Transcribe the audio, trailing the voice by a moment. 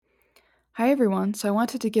Hi, everyone. So, I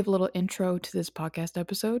wanted to give a little intro to this podcast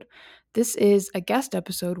episode. This is a guest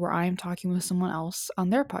episode where I am talking with someone else on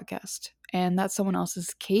their podcast. And that someone else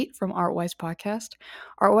is Kate from Artwise Podcast.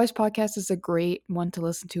 Artwise Podcast is a great one to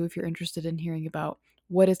listen to if you're interested in hearing about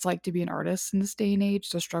what it's like to be an artist in this day and age,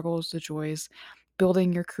 the struggles, the joys,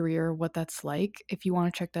 building your career, what that's like. If you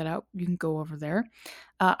want to check that out, you can go over there.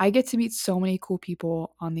 I get to meet so many cool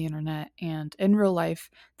people on the internet and in real life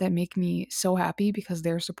that make me so happy because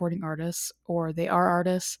they're supporting artists or they are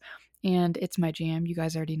artists and it's my jam. You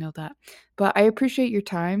guys already know that. But I appreciate your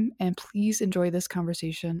time and please enjoy this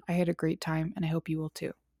conversation. I had a great time and I hope you will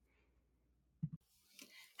too.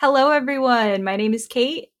 Hello, everyone. My name is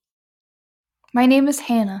Kate. My name is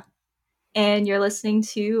Hannah. And you're listening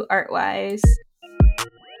to Artwise.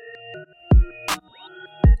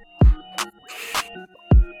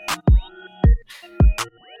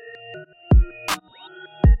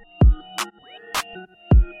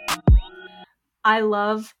 I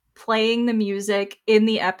love playing the music in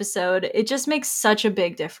the episode. It just makes such a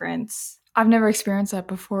big difference. I've never experienced that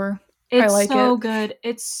before. It's I like so it. good.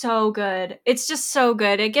 It's so good. It's just so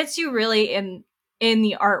good. It gets you really in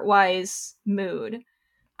the Artwise mood.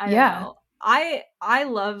 I don't know. I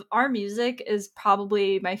love our music is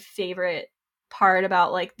probably my favorite part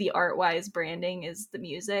about like the Artwise branding is the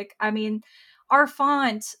music. I mean, our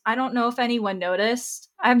font, I don't know if anyone noticed.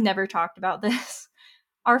 I've never talked about this.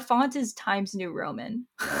 Our font is Times New Roman.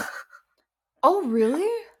 Oh, really?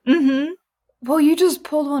 Mhm. Well, you just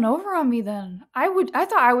pulled one over on me then. I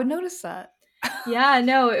thought I would notice that. Yeah,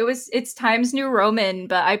 no, it's Times New Roman,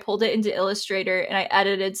 but I pulled it into Illustrator and I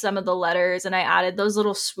edited some of the letters and I added those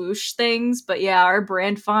little swoosh things. But yeah, our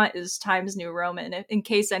brand font is Times New Roman. In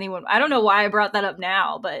case anyone, I don't know why I brought that up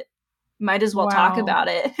now, but might as well talk Wow. about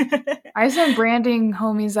it. I have some branding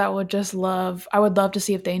homies that I would love to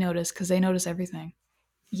see if they notice because they notice everything.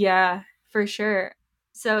 Yeah, for sure.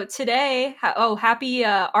 So today, happy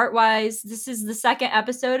Artwise. This is the second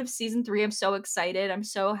episode of season 3. I'm so excited. I'm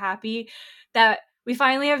so happy that we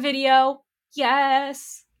finally have video.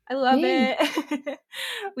 Yes, I love Yay. it.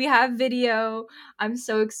 We have video. I'm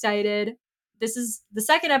so excited. This is the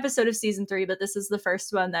second episode of season 3, but this is the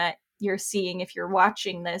first one that you're seeing if you're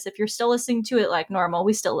watching this. If you're still listening to it like normal,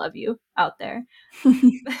 we still love you out there.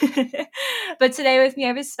 But today with me, I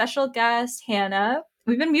have a special guest, Hannah.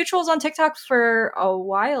 We've been mutuals on TikTok for a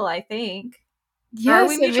while, I think. Are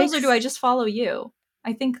we Yes, mutuals or do I just follow you?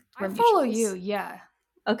 I think I we're follow you. mutuals. Yeah.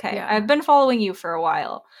 Okay, Yeah. I've been following you for a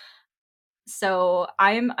while. So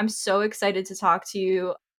I'm so excited to talk to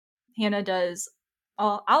you. Hannah does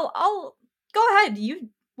I'll go ahead. You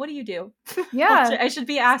what do you do? Yeah. I should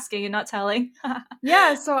be asking and not telling.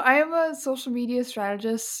 Yeah, so I am a social media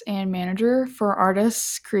strategist and manager for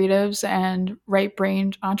artists, creatives, and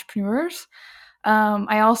right-brained entrepreneurs.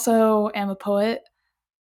 I also am a poet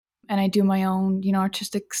and I do my own,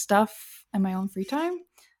 artistic stuff in my own free time.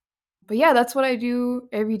 But yeah, that's what I do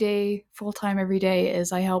every day, full time every day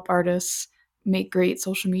is I help artists make great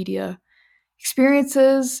social media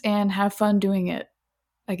experiences and have fun doing it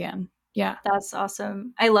again. Yeah. That's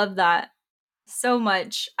awesome. I love that so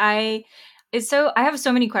much. I have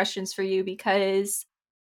so many questions for you because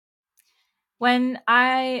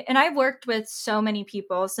I've worked with so many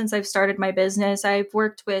people since I've started my business. I've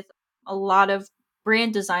worked with a lot of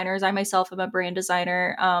brand designers. I myself am a brand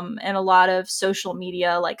designer, and a lot of social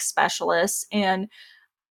media like specialists. And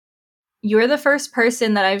you're the first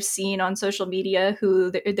person that I've seen on social media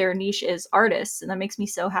who their niche is artists, and that makes me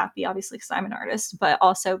so happy. Obviously, because I'm an artist, but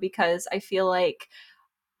also because I feel like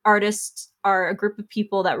artists are a group of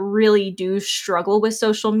people that really do struggle with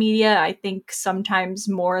social media. I think sometimes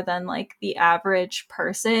more than like the average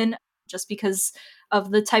person, just because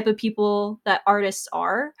of the type of people that artists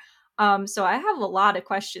are. So I have a lot of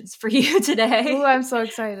questions for you Ooh, today. I'm so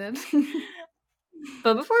excited.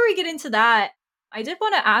 But before we get into that, I did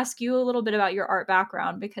want to ask you a little bit about your art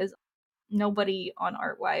background because nobody on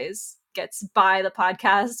Artwise gets by the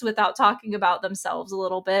podcast without talking about themselves a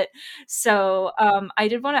little bit. So I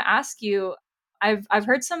did want to ask you. I've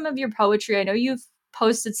heard some of your poetry. I know you've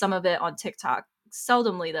posted some of it on TikTok.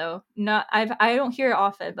 Seldomly though. Not I don't hear it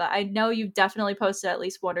often, but I know you've definitely posted at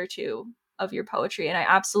least one or two of your poetry, and I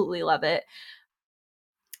absolutely love it.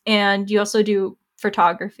 And you also do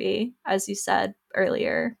photography, as you said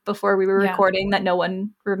earlier before we were Yeah. recording, that no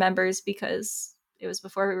one remembers because it was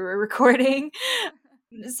before we were recording.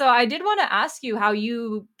 So I did want to ask you how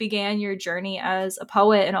you began your journey as a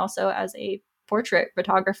poet and also as a portrait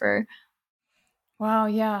photographer. Wow,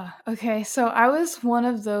 yeah. Okay, so I was one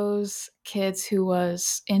of those kids who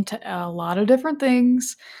was into a lot of different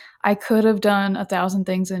things. I could have done a thousand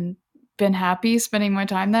things and been happy spending my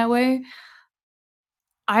time that way.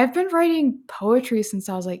 I've been writing poetry since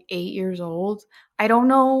I was like 8 years old. I don't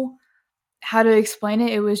know how to explain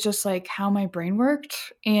it. It was just like how my brain worked.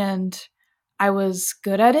 And I was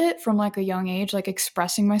good at it from like a young age, like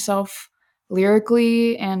expressing myself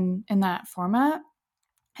lyrically and in that format.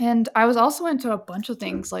 And I was also into a bunch of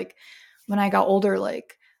things like when I got older,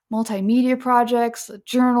 like multimedia projects,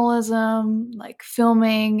 journalism, like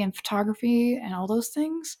filming and photography and all those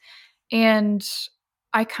things. And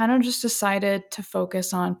I kind of just decided to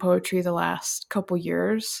focus on poetry the last couple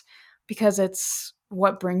years because it's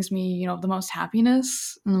what brings me, the most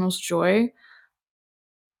happiness and the most joy.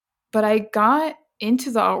 But I got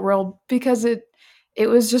into the art world because it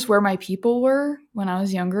was just where my people were when I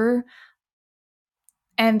was younger,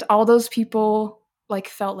 and all those people like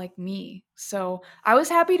felt like me. So I was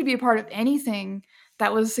happy to be a part of anything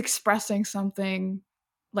that was expressing something,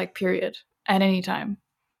 like, period, at any time.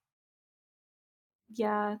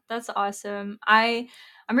 Yeah, that's awesome. I'm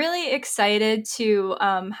really excited to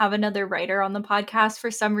have another writer on the podcast.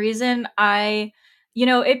 For some reason,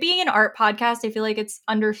 it being an art podcast, I feel like it's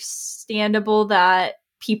understandable that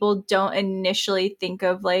people don't initially think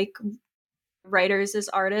of like writers as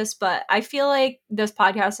artists, but I feel like this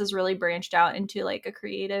podcast has really branched out into like a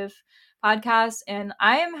creative podcast, and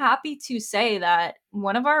I am happy to say that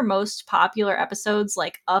one of our most popular episodes,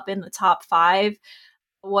 like up in the top 5,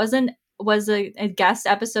 wasn't was a guest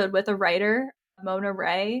episode with a writer, Mona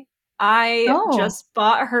Ray. I Oh. just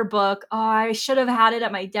bought her book. Oh, I should have had it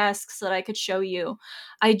at my desk so that I could show you.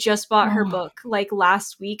 I just bought her Oh, book like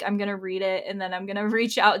last week. I'm going to read it and then I'm going to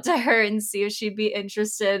reach out to her and see if she'd be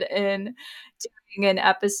interested in doing an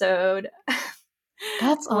episode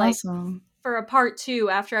that's like awesome. for a part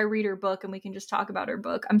 2 after I read her book and we can just talk about her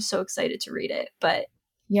book. I'm so excited to read it. But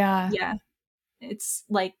Yeah. yeah, it's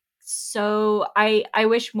like so I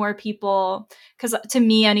wish more people, because to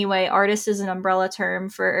me anyway, artist is an umbrella term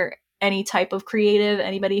for any type of creative,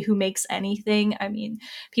 anybody who makes anything. I mean,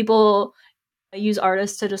 people use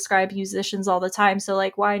artists to describe musicians all the time, so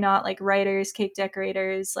like why not like writers, cake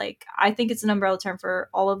decorators? Like I think it's an umbrella term for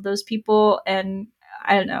all of those people, and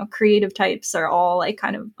I don't know, creative types are all like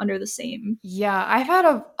kind of under the same. Yeah, I've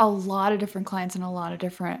had a lot of different clients in a lot of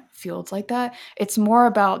different fields like that. It's more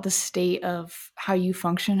about the state of how you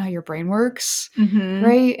function, how your brain works, Mm-hmm.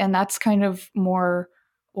 right? And that's kind of more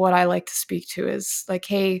what I like to speak to is like,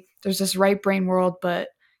 hey, there's this right brain world, but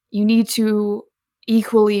you need to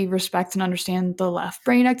equally respect and understand the left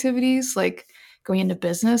brain activities, like going into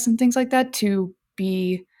business and things like that, to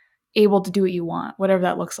be able to do what you want, whatever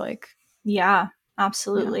that looks like. Yeah, Yeah.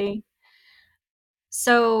 absolutely.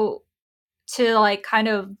 So to like kind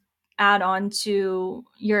of add on to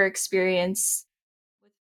your experience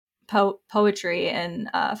with poetry and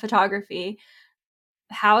photography,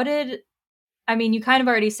 how did I mean, you kind of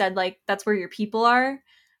already said like that's where your people are,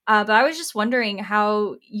 but I was just wondering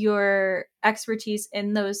how your expertise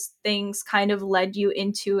in those things kind of led you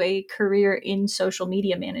into a career in social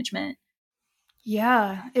media management.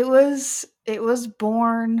 Yeah, it was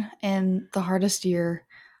born in the hardest year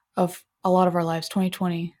of a lot of our lives,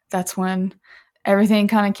 2020. That's when everything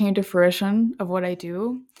kind of came to fruition of what I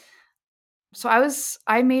do. So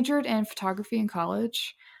I majored in photography in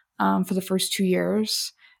college for the first 2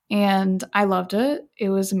 years, and I loved it. It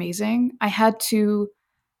was amazing. I had to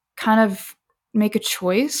kind of make a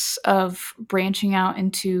choice of branching out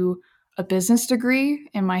into a business degree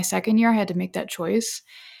in my second year. I had to make that choice,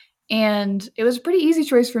 and it was a pretty easy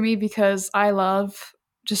choice for me because I love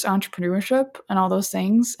just entrepreneurship and all those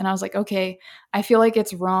things. And I was like, okay, I feel like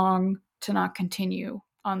it's wrong to not continue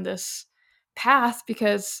on this path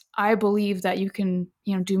because I believe that you can,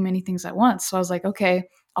 do many things at once. So I was like, okay,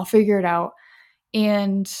 I'll figure it out.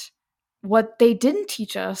 And what they didn't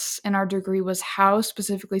teach us in our degree was how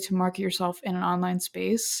specifically to market yourself in an online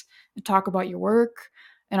space and talk about your work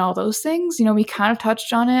and all those things. We kind of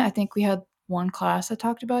touched on it. I think we had one class that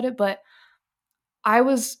talked about it, but I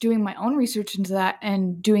was doing my own research into that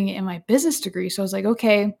and doing it in my business degree. So I was like,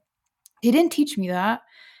 okay, they didn't teach me that.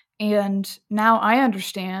 And now I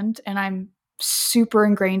understand and I'm super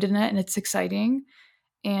ingrained in it and it's exciting.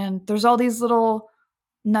 And there's all these little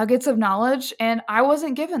nuggets of knowledge and I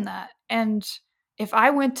wasn't given that. And if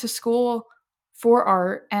I went to school for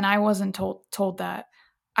art and I wasn't told that,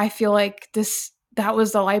 I feel like this that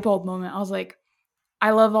was the light bulb moment. I was like,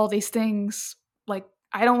 I love all these things. Like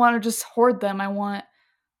I don't want to just hoard them. I want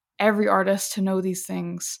every artist to know these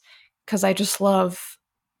things because I just love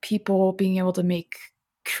people being able to make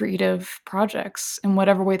creative projects in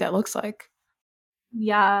whatever way that looks like.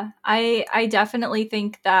 Yeah, I definitely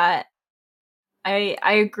think that I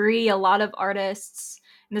agree. A lot of artists,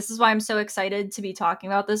 And this is why I'm so excited to be talking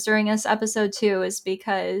about this during this episode too, is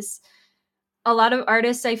because a lot of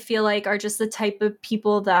artists I feel like are just the type of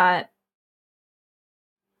people that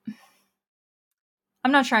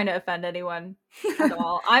I'm not trying to offend anyone at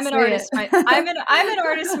all. I'm an Say artist. it. I'm an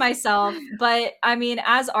artist myself, but I mean,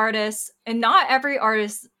 as artists, and not every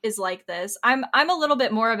artist is like this. I'm a little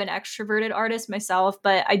bit more of an extroverted artist myself,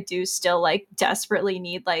 but I do still like desperately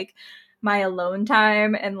need like my alone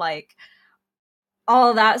time and like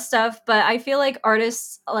all of that stuff. But I feel like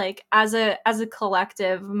artists, like as a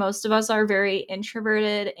collective, most of us are very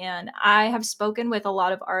introverted, and I have spoken with a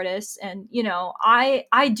lot of artists, and you know, I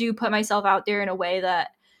do put myself out there in a way that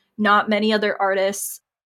not many other artists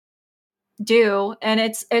do, and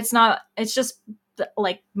it's not, it's just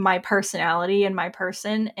like my personality and my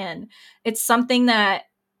person, and it's something that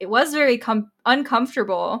it was very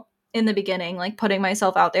uncomfortable in the beginning, like putting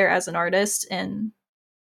myself out there as an artist and,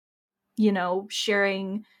 you know,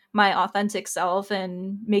 sharing my authentic self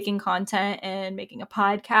and making content and making a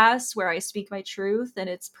podcast where I speak my truth and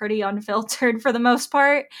it's pretty unfiltered for the most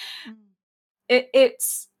part.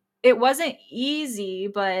 It's it wasn't easy,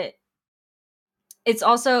 but it's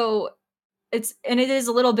also it's and it is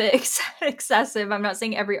a little bit excessive. I'm not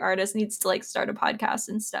saying every artist needs to like start a podcast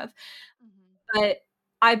and stuff, but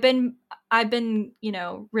I've been I've been, you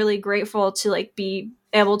know, really grateful to like be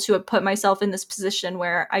able to have put myself in this position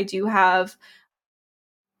where I do have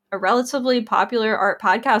a relatively popular art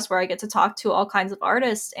podcast where I get to talk to all kinds of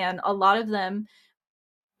artists, and a lot of them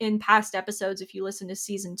in past episodes, if you listen to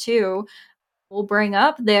season 2, will bring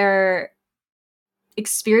up their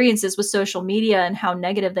experiences with social media and how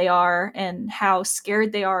negative they are and how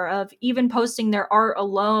scared they are of even posting their art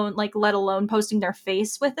alone, like let alone posting their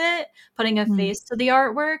face with it, putting a face to the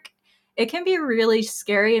artwork. It can be really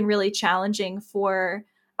scary and really challenging for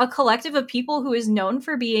a collective of people who is known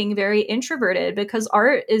for being very introverted, because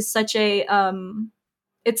art is such a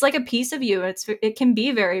it's like a piece of you. It can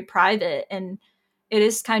be very private, and it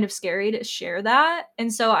is kind of scary to share that.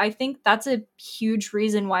 And so I think that's a huge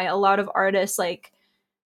reason why a lot of artists like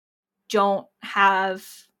don't have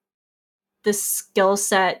the skill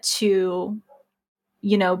set to,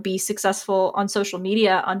 you know, be successful on social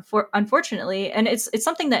media, unfortunately. And it's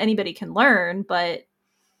something that anybody can learn, but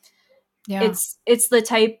Yeah. it's the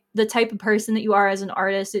type of person that you are as an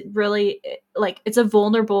artist. It really, like, it's a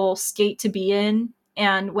vulnerable state to be in.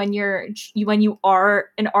 And when you are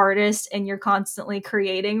an artist and you're constantly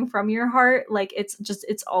creating from your heart, like,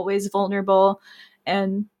 it's always vulnerable.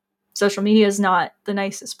 And social media is not the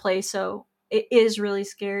nicest place, so it is really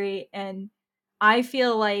scary. And I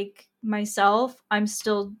feel like myself, I'm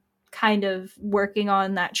still kind of working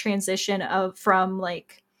on that transition of from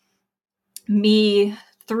like me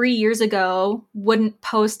 3 years ago wouldn't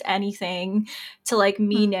post anything to like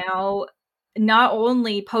me now not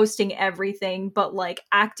only posting everything but like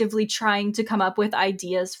actively trying to come up with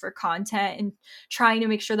ideas for content and trying to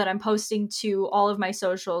make sure that I'm posting to all of my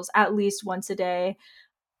socials at least once a day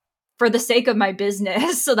for the sake of my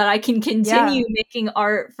business so that I can Yeah. continue making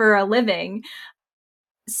art for a living.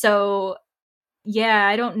 So yeah,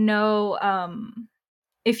 I don't know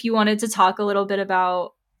if you wanted to talk a little bit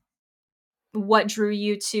about what drew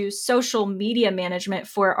you to social media management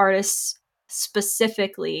for artists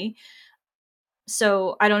specifically.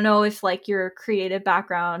 So I don't know if like your creative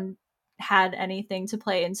background had anything to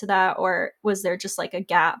play into that, or was there just like a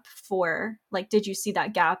gap for, like, did you see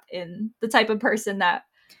that gap in the type of person that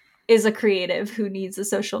is a creative who needs a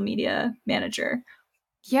social media manager?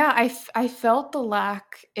 Yeah, I felt the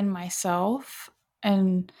lack in myself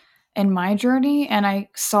and in my journey, and I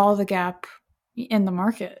saw the gap in the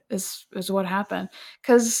market is what happened.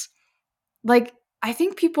 Because, like, I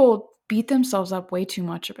think people beat themselves up way too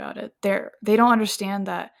much about it. They don't understand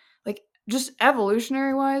that, like, just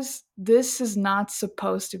evolutionary wise, this is not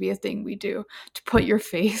supposed to be a thing we do, to put your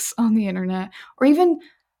face on the internet, or even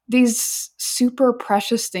these super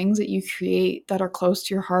precious things that you create that are close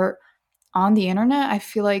to your heart on the internet. I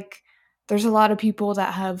feel like there's a lot of people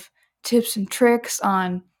that have tips and tricks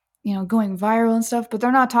on, going viral and stuff, but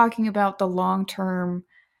they're not talking about the long-term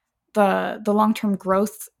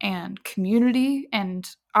growth and community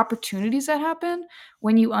and opportunities that happen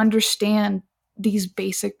when you understand these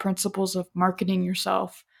basic principles of marketing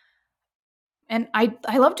yourself. And I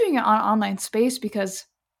love doing it on online space because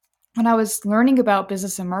when I was learning about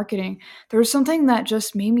business and marketing, there was something that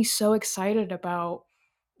just made me so excited about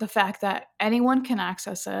the fact that anyone can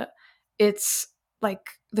access it. It's like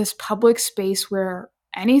this public space where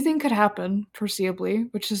anything could happen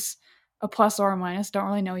foreseeably, which is a plus or a minus, don't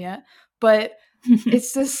really know yet. But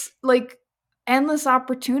it's this like endless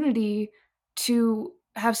opportunity to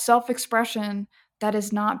have self expression that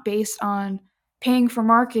is not based on paying for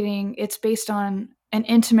marketing. It's based on an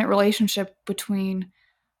intimate relationship between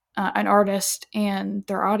an artist and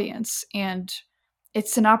their audience. And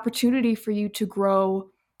it's an opportunity for you to grow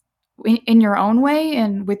in your own way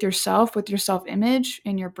and with your self image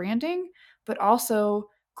and your branding, but also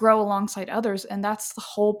grow alongside others. And that's the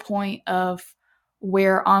whole point of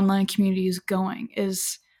where online community is going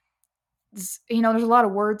is there's a lot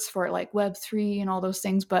of words for it like web3 and all those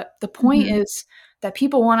things, but the point Mm-hmm. is that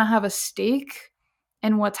people want to have a stake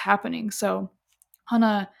in what's happening. So on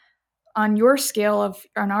a on your scale of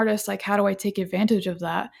an artist, like how do I take advantage of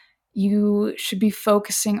that? You should be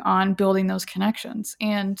focusing on building those connections.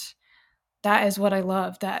 And that is what I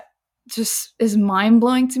love. That just is mind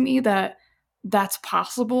blowing to me that that's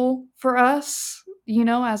possible for us,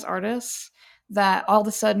 as artists, that all of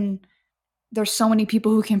a sudden there's so many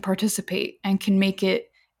people who can participate and can make it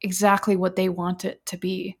exactly what they want it to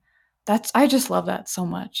be. I just love that so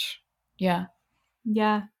much. Yeah.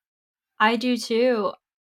 Yeah, I do too.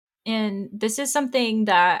 And this is something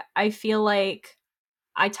that I feel like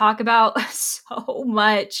I talk about so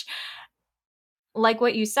much. Like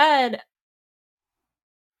what you said,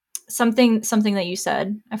 something that you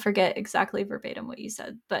said, I forget exactly verbatim what you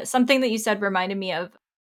said, but something that you said reminded me of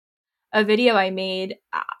a video I made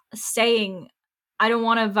saying I don't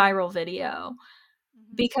want a viral video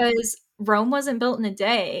because Rome wasn't built in a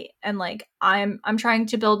day, and like I'm trying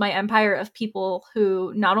to build my empire of people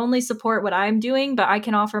who not only support what I'm doing, but I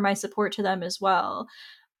can offer my support to them as well.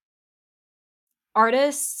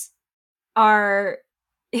 Artists are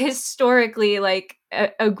historically like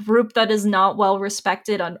a group that is not well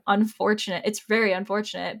respected. Unfortunate, it's very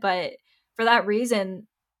unfortunate, but for that reason,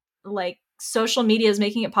 like social media is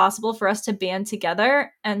making it possible for us to band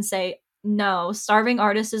together and say no, starving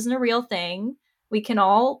artists isn't a real thing. We can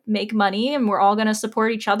all make money, and we're all going to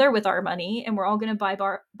support each other with our money, and we're all going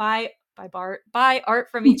to buy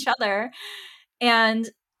art from each other. And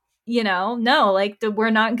no, like we're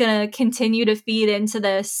not going to continue to feed into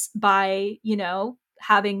this by,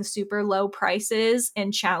 having super low prices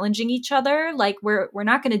and challenging each other. Like we're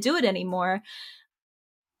not going to do it anymore.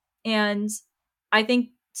 And I think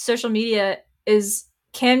social media is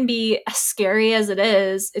can be as scary as it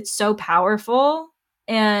is. It's so powerful,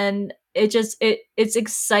 and it's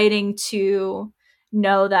exciting to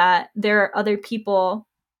know that there are other people,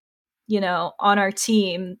 on our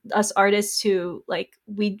team, us artists who like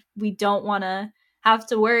we don't want to have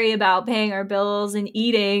to worry about paying our bills and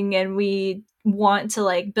eating, and we want to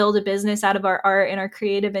like build a business out of our art and our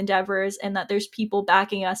creative endeavors, and that there's people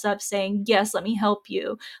backing us up saying, yes, let me help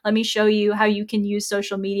you, let me show you how you can use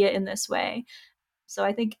social media in this way. So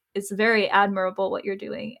I think it's very admirable what you're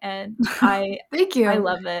doing, and Thank I you.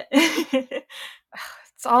 love it.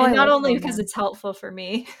 It's all I And not live only for, because man. it's helpful for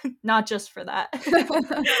me, not just for that,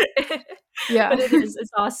 Yeah. but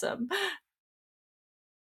it's awesome.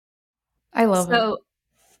 I love it. So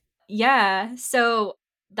yeah. So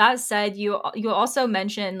that said, you also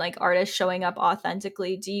mentioned like artists showing up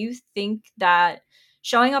authentically. Do you think that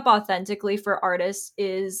showing up authentically for artists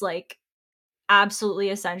is like absolutely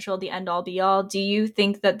essential, the end all be all? Do you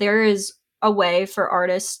think that there is a way for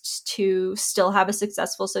artists to still have a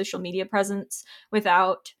successful social media presence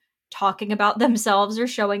without talking about themselves or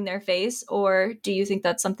showing their face? Or do you think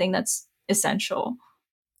that's something that's essential?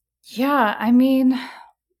 Yeah, I mean,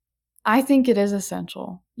 I think it is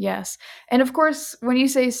essential. Yes. And of course, when you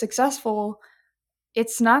say successful,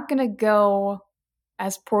 it's not going to go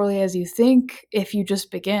as poorly as you think if you just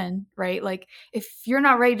begin, right? Like if you're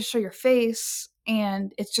not ready to show your face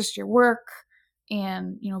and it's just your work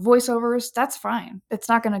and, voiceovers, that's fine. It's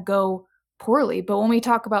not going to go poorly. But when we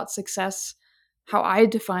talk about success, how I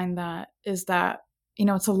define that is that,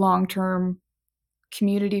 it's a long-term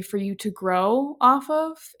community for you to grow off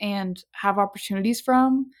of and have opportunities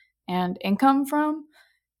from and income from.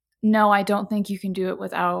 No, I don't think you can do it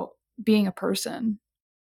without being a person.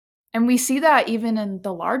 And we see that even in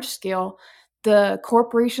the large scale, the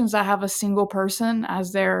corporations that have a single person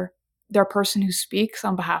as their person who speaks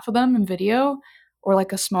on behalf of them in video, or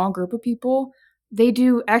like a small group of people, they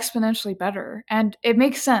do exponentially better. And it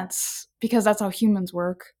makes sense because that's how humans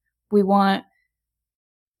work. We want,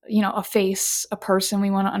 a face, a person.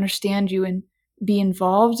 We want to understand you and be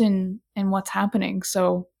involved in what's happening.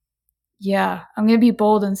 So, yeah, I'm going to be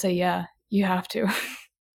bold and say, yeah, you have to.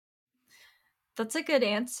 That's a good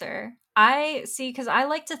answer. I see, because I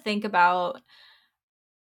like to think about,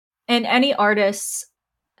 and any artists,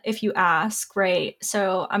 if you ask, right?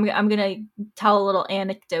 So I'm gonna tell a little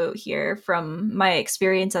anecdote here from my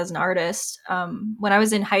experience as an artist. When I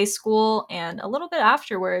was in high school and a little bit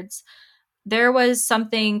afterwards, there was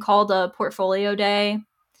something called a portfolio day,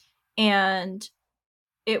 and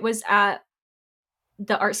it was at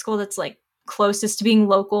the art school that's like closest to being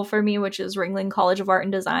local for me, which is Ringling College of Art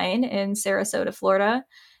and Design in Sarasota, Florida.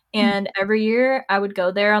 Hmm. And every year I would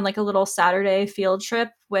go there on like a little Saturday field trip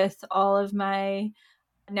with all of my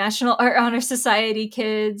National Art Honor Society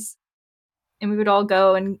kids. And we would all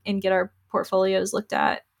go and get our portfolios looked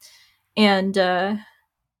at. And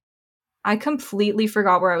I completely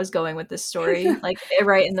forgot where I was going with this story, like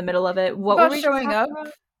right in the middle of it. What were About we just showing talking up,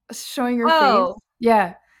 about? showing your face. Oh,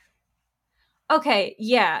 Yeah. okay,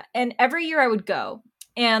 yeah. And every year I would go,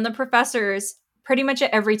 and the professors pretty much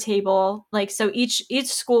at every table, like so each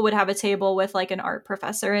school would have a table with like an art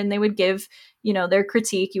professor, and they would give, their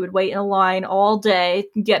critique. You would wait in a line all day,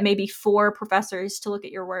 get maybe 4 professors to look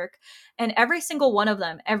at your work. And every single one of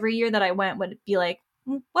them, every year that I went, would be like,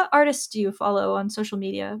 what artists do you follow on social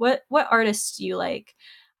media? What artists do you like?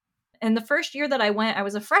 And the first year that I went, I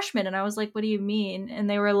was a freshman, and I was like, what do you mean? And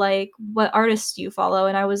they were like, what artists do you follow?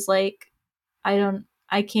 And I was like, I don't,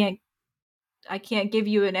 I can't give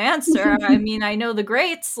you an answer. I mean, I know the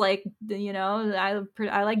greats, like,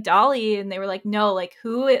 I like Dolly. And they were like, no, like,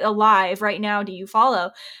 who alive right now do you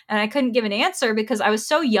follow? And I couldn't give an answer because I was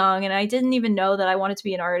so young and I didn't even know that I wanted to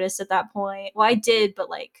be an artist at that point. Well, I did, but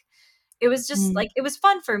like, it was just Mm. like, it was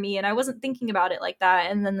fun for me and I wasn't thinking about it like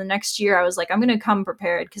that. And then the next year I was like, I'm going to come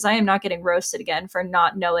prepared because I am not getting roasted again for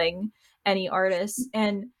not knowing any artists.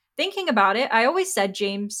 And thinking about it, I always said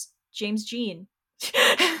James Jean.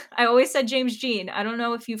 I always said James Jean. I don't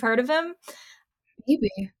know if you've heard of him.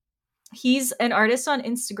 Maybe. He's an artist on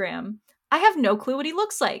Instagram. I have no clue what he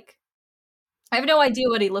looks like. I have no idea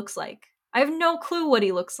what he looks like. I have no clue what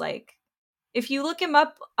he looks like. If you look him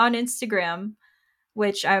up on Instagram,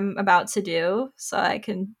 which I'm about to do so I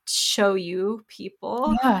can show you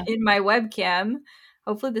people Yeah. in my webcam.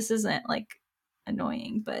 Hopefully this isn't like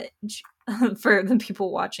annoying, but for the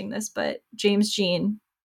people watching this, but James Jean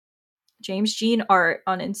Art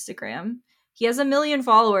on Instagram. He has 1 million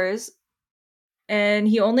followers and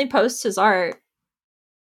he only posts his art.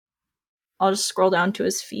 I'll just scroll down to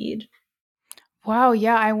his feed. Wow.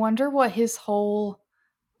 Yeah. I wonder what his whole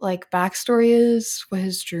like backstory is, what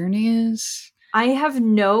his journey is. I have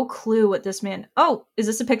no clue what this man. Oh, is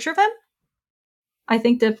this a picture of him? I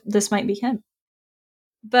think that this might be him.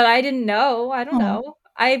 But I didn't know. I don't Oh, know.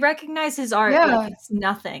 I recognize his art like yeah. it's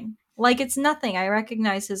nothing. Like it's nothing. I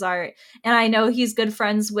recognize his art. And I know he's good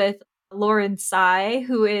friends with Lauren Tsai,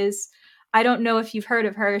 who is, I don't know if you've heard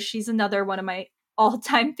of her. She's another one of my all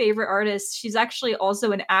time favorite artists. She's actually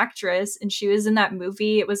also an actress, and she was in that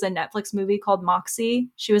movie. It was a Netflix movie called Moxie.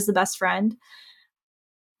 She was the best friend.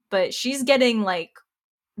 But she's getting like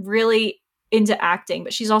really into acting,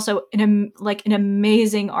 but she's also an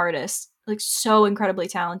amazing artist, like so incredibly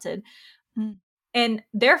talented. Mm. And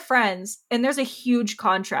they're friends, and there's a huge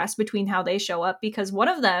contrast between how they show up because one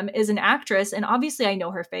of them is an actress, and obviously I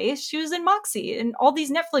know her face. She was in Moxie and all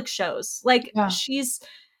these Netflix shows. Like Yeah. she's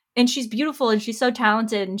beautiful and she's so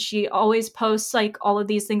talented and she always posts like all of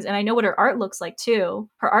these things, and I know what her art looks like too.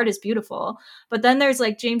 Her art is beautiful. But then there's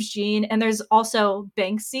like James Jean, and there's also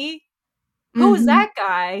Banksy. Who is Hmm. that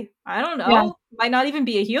guy? I don't Yeah. know. Might not even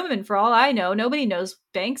be a human for all I know. Nobody knows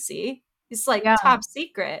Banksy. He's like Yeah. top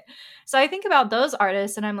secret. So I think about those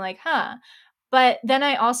artists and I'm like, huh. But then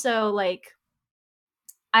I also like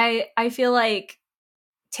I feel like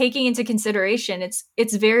taking into consideration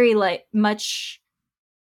it's very like much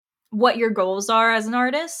what your goals are as an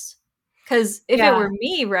artist. Cuz if it Yeah. were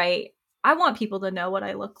me, right, I want people to know what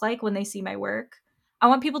I look like when they see my work. I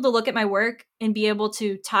want people to look at my work and be able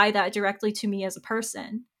to tie that directly to me as a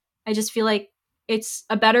person. I just feel like it's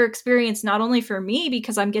a better experience not only for me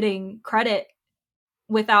because I'm getting credit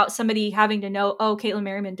without somebody having to know, oh, Caitlin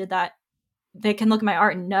Merriman did that. They can look at my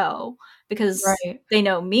art and know because Right. they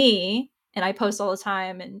know me and I post all the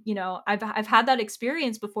time. And I've had that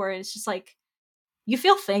experience before. And it's just like you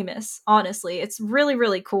feel famous. Honestly, it's really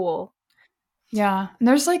really cool. Yeah. And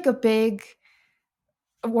there's like a big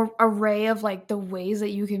array of like the ways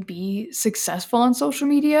that you can be successful on social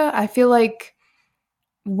media. I feel like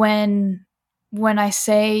when when I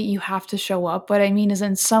say you have to show up, what I mean is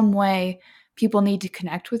in some way people need to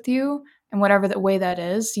connect with you and whatever the way that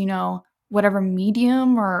is, whatever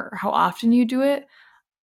medium or how often you do it.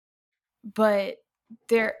 But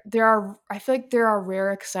there are I feel like there are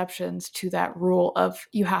rare exceptions to that rule of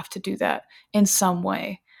you have to do that in some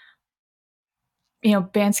way.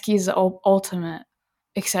 Bansky is the ultimate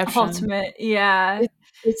exception. Ultimate, yeah,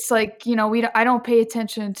 It's like, I don't pay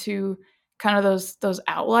attention to kind of those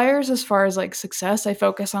outliers as far as, like, success. I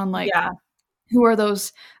focus on, like, yeah, who are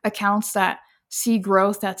those accounts that see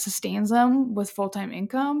growth that sustains them with full-time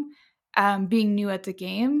income, being new at the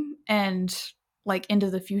game and like into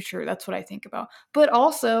the future. That's what I think about. But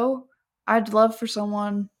also, I'd love for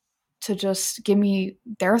someone to just give me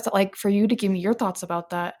like for you to give me your thoughts about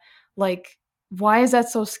that. Like, why is that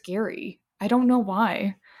so scary? I don't know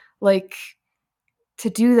why. Like, to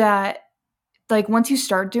do that, like once you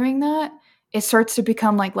start doing that, it starts to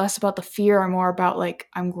become like less about the fear and more about like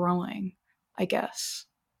I'm growing, I guess.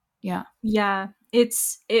 Yeah. Yeah,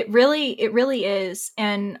 it really is.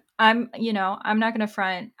 And I'm not going to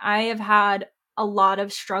front. I have had a lot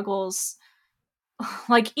of struggles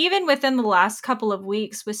like even within the last couple of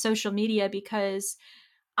weeks with social media because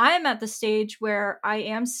I am at the stage where I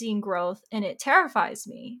am seeing growth and it terrifies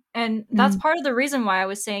me. And that's Mm. part of the reason why I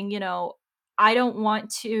was saying, I don't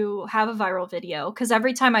want to have a viral video because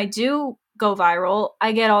every time I do go viral,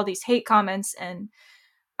 I get all these hate comments and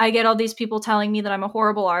I get all these people telling me that I'm a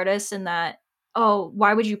horrible artist and that, oh,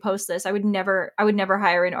 why would you post this? I would never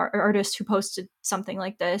hire an artist who posted something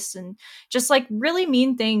like this, and just like really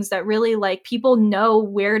mean things that really like people know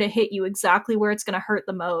where to hit you, exactly where it's going to hurt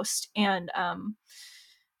the most. And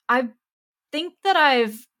I think that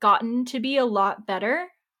I've gotten to be a lot better,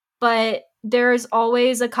 but there's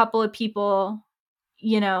always a couple of people,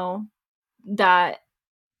 you know, that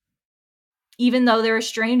even though they're a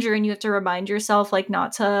stranger and you have to remind yourself like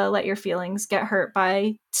not to let your feelings get hurt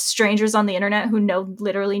by strangers on the internet who know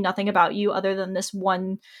literally nothing about you other than this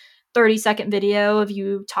one 30-second video of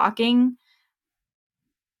you talking.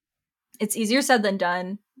 It's easier said than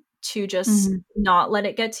done to just Mhm. not let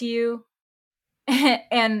it get to you.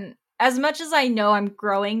 And as much as I know I'm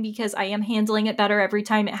growing because I am handling it better every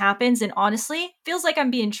time it happens, and honestly feels like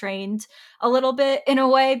I'm being trained a little bit in a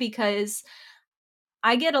way because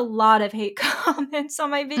I get a lot of hate comments on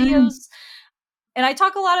my Mm. videos. And I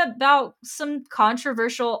talk a lot about some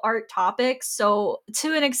controversial art topics. So,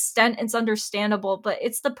 to an extent, it's understandable, but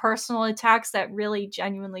it's the personal attacks that really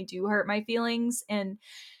genuinely do hurt my feelings. And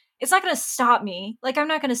it's not going to stop me. Like, I'm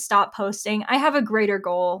not going to stop posting. I have a greater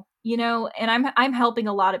goal, and I'm helping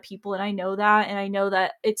a lot of people, and I know that. And I know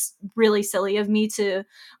that it's really silly of me to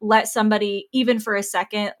let somebody, even for a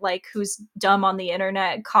second, like who's dumb on the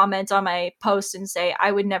internet, comment on my post and say,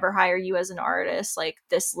 I would never hire you as an artist. Like,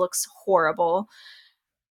 this looks horrible.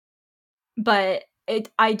 But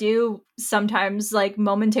I do sometimes, like,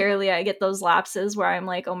 momentarily I get those lapses where I'm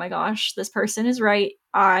like, oh my gosh, this person is right,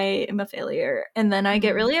 I am a failure, and then I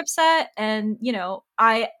get Mm. really upset. And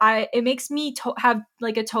I it makes me have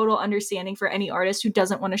like a total understanding for any artist who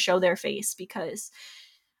doesn't want to show their face, because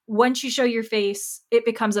once you show your face, it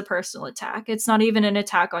becomes a personal attack. It's not even an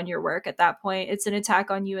attack on your work at that point. It's an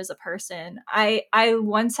attack on you as a person. I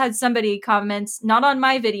once had somebody comment, not on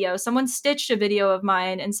my video, someone stitched a video of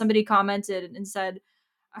mine and somebody commented and said,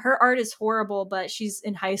 her art is horrible, but she's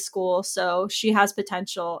in high school, so she has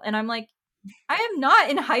potential. And I'm like, I am not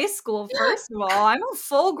in high school, first of all. I'm a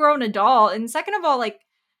full grown adult. And second of all, like,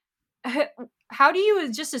 how do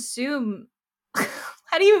you just assume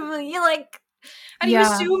how do you like how do you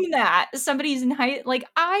Yeah. assume that somebody's in high, like,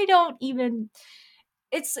 I don't even,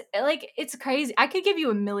 it's like, it's crazy. I could give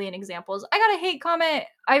you a million examples. I got a hate comment.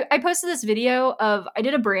 I posted this video of, I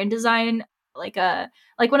did a brand design, like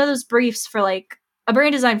like one of those briefs for like a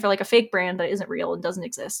brand design for like a fake brand that isn't real and doesn't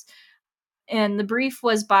exist. And the brief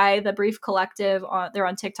was by the Brief Collective. They're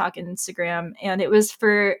on TikTok and Instagram, and it was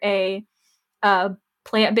for a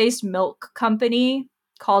plant-based milk company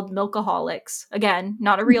called Milkaholics. Again,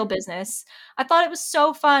 not a real business. I thought it was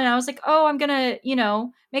so fun. I was like, oh, I'm gonna,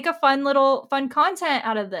 make a fun content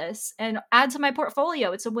out of this and add to my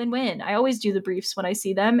portfolio. It's a win-win. I always do the briefs when I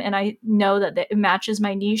see them, and I know that it matches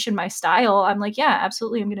my niche and my style. I'm like, yeah,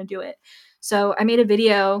 absolutely, I'm gonna do it. So I made a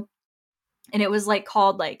video, and it was like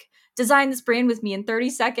called like design this brand with me in 30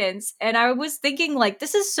 seconds. And I was thinking like,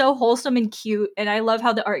 this is so wholesome and cute, and I love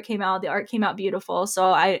how the art came out. The art came out beautiful.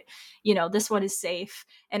 So this one is safe.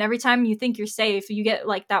 And every time you think you're safe, you get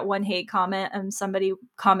like that one hate comment, and somebody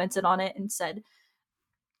commented on it and said,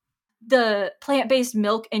 the plant-based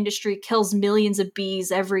milk industry kills millions of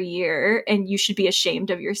bees every year, and you should be ashamed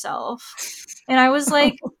of yourself. And I was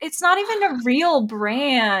like, it's not even a real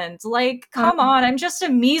brand. Like, come on, I'm just a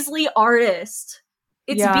measly artist.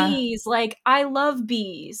 It's Yeah. bees. Like, I love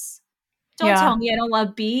bees. Don't tell Yeah. me I don't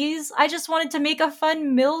love bees. I just wanted to make a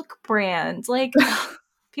fun milk brand. Like,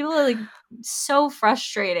 people are like so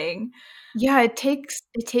frustrating. Yeah, it takes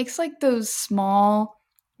like those small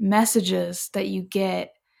messages that you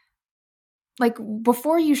get. Like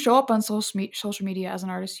before you show up on social media as an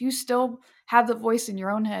artist, you still have the voice in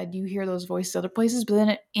your own head. You hear those voices other places, but then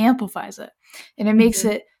it amplifies it and it makes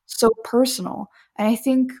Mhm. it so personal. And I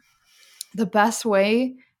think the best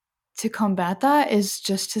way to combat that is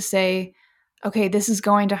just to say, okay, this is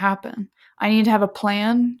going to happen. I need to have a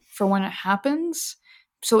plan for when it happens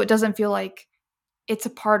so it doesn't feel like it's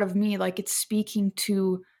a part of me, like it's speaking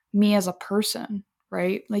to me as a person,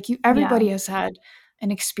 right? Like Yeah. everybody has had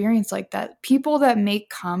an experience like that. People that make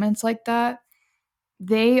comments like that,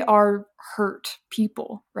 they are hurt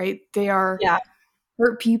people, right? They are Yeah.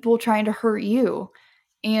 hurt people trying to hurt you.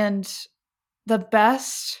 And the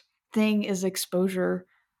best thing is exposure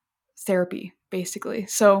therapy, basically.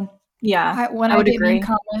 So Yeah. when I I would get mean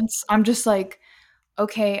agree. comments, I'm just like,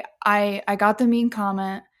 okay, I got the mean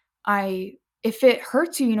comment. I If it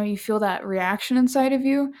hurts you, you feel that reaction inside of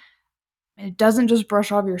you. It doesn't just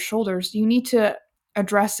brush off your shoulders. You need to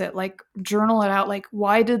address it, like journal it out. Like,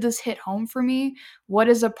 why did this hit home for me? What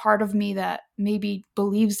is a part of me that maybe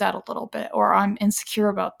believes that a little bit, or I'm insecure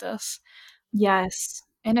about this? Yes.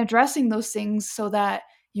 And addressing those things so that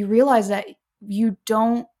you realize that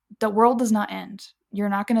the world does not end. You're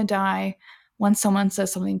not going to die when someone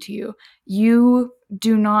says something to you. You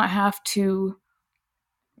do not have to,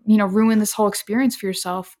 ruin this whole experience for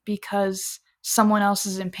yourself because someone else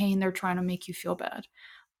is in pain. They're trying to make you feel bad.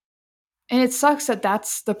 And it sucks that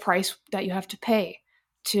that's the price that you have to pay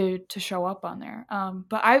to show up on there.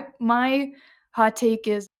 But my hot take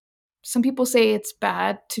is, some people say it's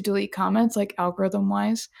bad to delete comments, like algorithm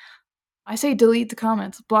wise. I say delete the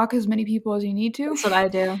comments, block as many people as you need to. That's what I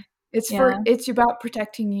do. Yeah. It's about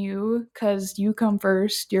protecting you because you come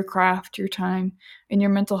first, your craft, your time, and your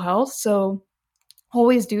mental health. So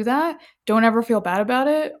always do that. Don't ever feel bad about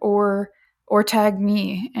it, or tag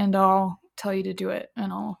me and I'll tell you to do it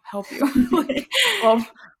and I'll help you. Like, I'll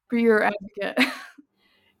be your advocate.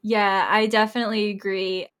 Yeah, I definitely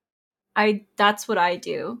agree. That's what I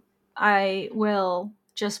do. I will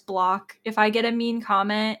just block if I get a mean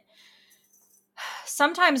comment.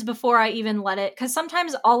 Sometimes before I even let it, because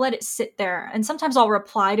sometimes I'll let it sit there and sometimes I'll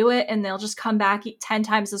reply to it and they'll just come back 10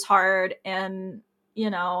 times as hard. And,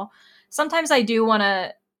 sometimes I do want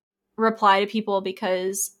to reply to people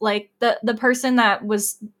because like the person that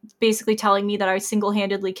was basically telling me that I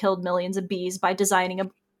single-handedly killed millions of bees by designing a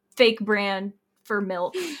fake brand for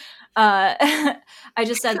milk. I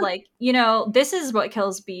just said like, this is what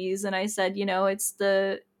kills bees. And I said, it's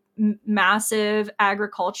the massive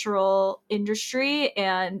agricultural industry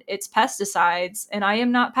and it's pesticides. And I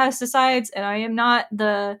am not pesticides and I am not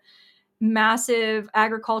the massive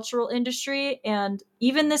agricultural industry. And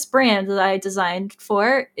even this brand that I designed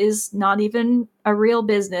for is not even a real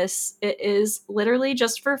business. It is literally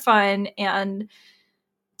just for fun and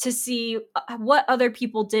to see what other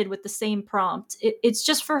people did with the same prompt. It's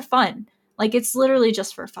just for fun. Like it's literally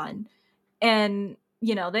just for fun. And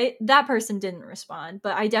that person didn't respond,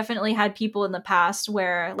 but I definitely had people in the past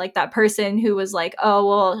where like that person who was like, oh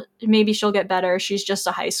well, maybe she'll get better, she's just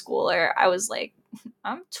a high schooler. I was like,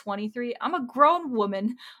 I'm 23, I'm a grown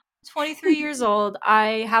woman, 23 years old,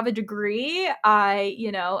 I have a degree,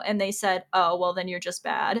 and they said, oh well, then you're just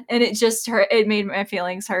bad. And it just hurt, it made my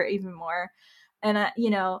feelings hurt even more. And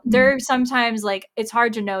there are sometimes like it's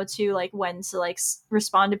hard to know too, like when to like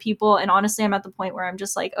respond to people. And honestly, I'm at the point where I'm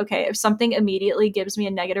just like, okay, if something immediately gives me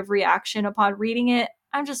a negative reaction upon reading it,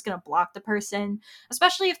 I'm just gonna block the person,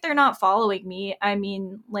 especially if they're not following me. I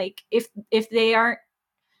mean, like if they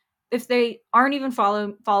aren't even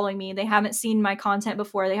following me, they haven't seen my content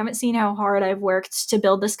before, they haven't seen how hard I've worked to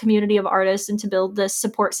build this community of artists and to build this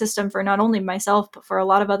support system for not only myself but for a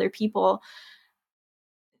lot of other people,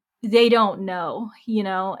 they don't know.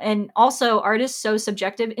 And also art is so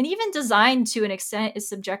subjective, and even design to an extent is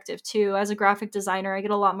subjective too. As a graphic designer, I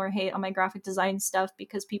get a lot more hate on my graphic design stuff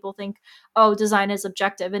because people think, oh, design is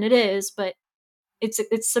objective, and it is, but it's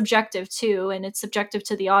subjective too, and it's subjective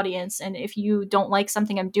to the audience. And if you don't like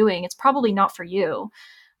something I'm doing, it's probably not for you.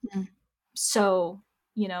 Mm. So,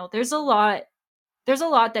 there's a lot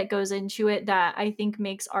that goes into it that I think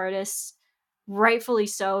makes artists, rightfully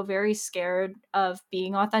so, very scared of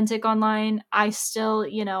being authentic online. I still,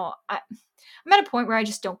 I'm at a point where I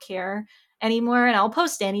just don't care anymore and I'll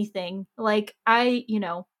post anything. Like I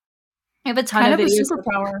have a ton Kind of of a videos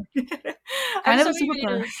superpower. I have Kind of so a many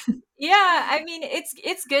superpower. videos. Yeah, I mean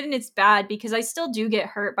it's good and it's bad because I still do get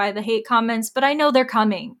hurt by the hate comments, but I know they're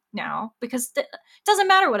coming now because it doesn't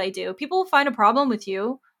matter what I do. People will find a problem with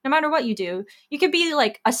you no matter what you do. You could be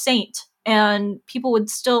like a saint and people would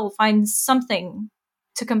still find something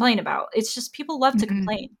to complain about. It's just people love to Mhm.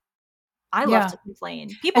 complain. I love Yeah. to complain.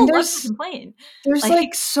 And People love to complain. there's Like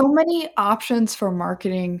like so many options for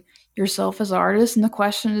marketing yourself as an artist, and the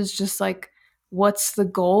question is just like, what's the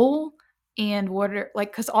goal, and what are,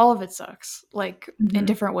 like, because all of it sucks like in mhm.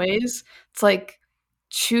 different ways. It's like,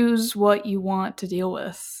 choose what you want to deal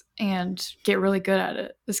with and get really good at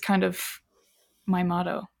it is kind of my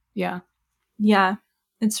motto. Yeah. Yeah,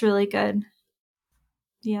 it's really good.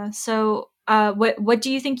 Yeah. So, what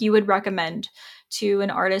do you think you would recommend to an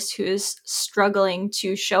artist who is struggling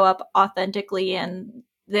to show up authentically, and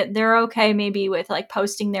that they're okay maybe with like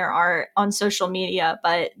posting their art on social media,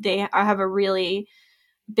 but they have a really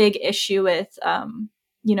big issue with,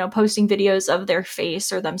 posting videos of their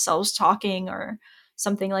face or themselves talking or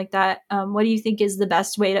something like that? What do you think is the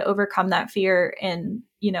best way to overcome that fear and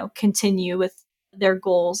continue with their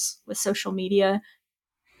goals with social media?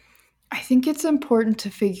 I think it's important to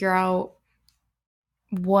figure out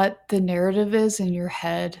what the narrative is in your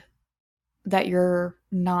head that you're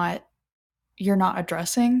not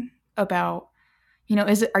addressing about,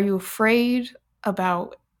 are you afraid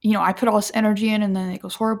about, I put all this energy in and then it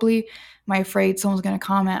goes horribly. Am I afraid someone's going to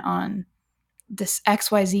comment on this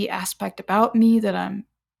XYZ aspect about me that I'm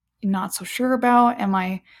not so sure about? Am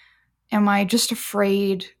I just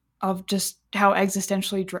afraid of just how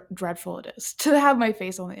existentially dreadful it is to have my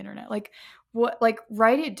face on the internet? Like, what, like,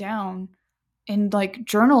 write it down and like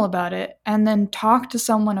journal about it and then talk to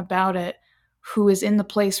someone about it who is in the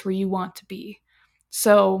place where you want to be.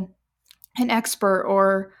 So, an expert,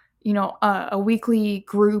 or a weekly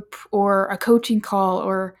group, or a coaching call,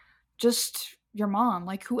 or just your mom,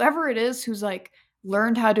 like whoever it is who's like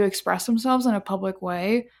learned how to express themselves in a public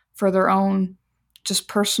way for their own just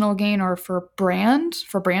personal gain or for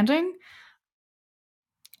branding.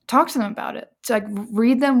 Talk to them about it. To like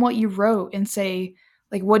read them what you wrote and say,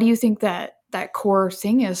 like, what do you think that core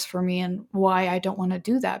thing is for me and why I don't want to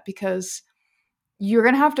do that? Because you're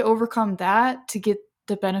going to have to overcome that to get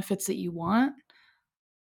the benefits that you want.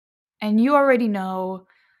 And you already know,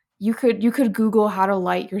 you could Google how to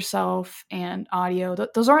light yourself and audio.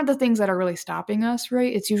 Those aren't the things that are really stopping us,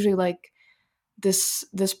 right? It's usually like this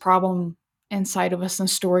problem inside of us, and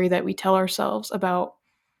story that we tell ourselves about,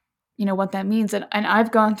 what that means. And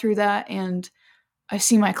I've gone through that, and I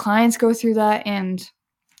see my clients go through that. And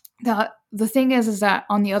the thing is that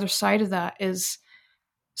on the other side of that is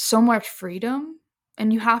so much freedom,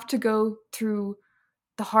 and you have to go through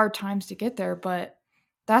the hard times to get there. But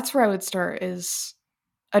that's where I would start, is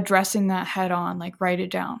addressing that head on. Like, write it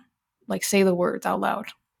down, like say the words out loud.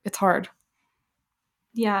 It's hard.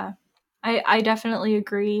 Yeah, I definitely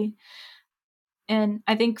agree. And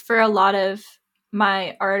I think for a lot of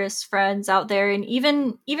my artist friends out there, and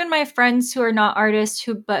even my friends who are not artists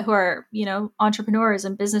who are, entrepreneurs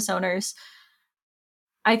and business owners,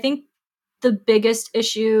 I think the biggest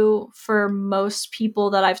issue for most people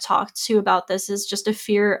that I've talked to about this is just a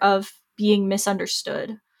fear of being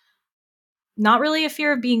misunderstood. Not really a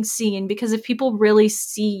fear of being seen, because if people really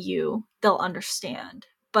see you, they'll understand.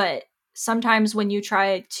 But sometimes when you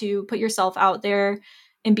try to put yourself out there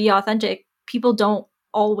and be authentic, people don't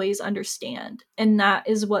always understand. And that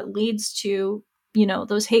is what leads to,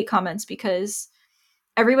 those hate comments, because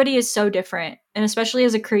everybody is so different. And especially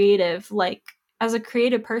as a creative, like as a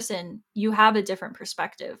creative person, you have a different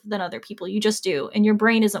perspective than other people. You just do. And your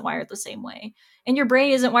brain isn't wired the same way. And your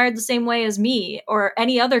brain isn't wired the same way as me or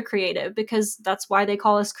any other creative, because that's why they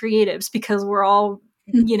call us creatives, because we're all,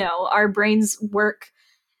 our brains work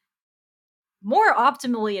more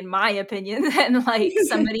optimally, in my opinion, than like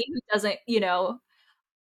somebody who doesn't,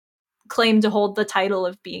 claim to hold the title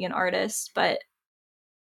of being an artist. But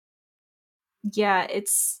yeah,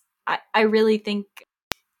 I really think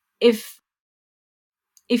if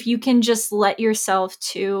you can just let yourself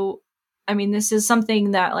to, I mean, this is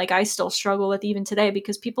something that like I still struggle with even today,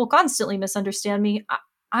 because people constantly misunderstand me.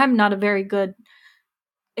 I'm not a very good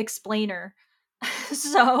explainer.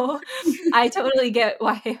 So I totally get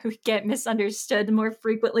why we get misunderstood more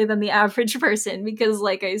frequently than the average person, because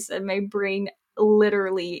like I said, my brain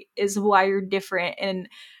literally is wired different. And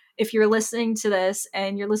if you're listening to this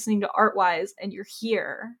and you're listening to Artwise and you're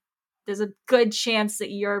here, there's a good chance that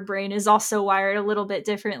your brain is also wired a little bit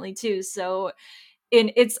differently too. So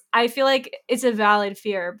I feel like it's a valid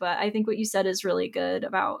fear, but I think what you said is really good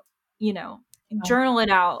about, you know, journal it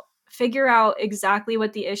out, figure out exactly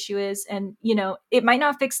what the issue is. And, it might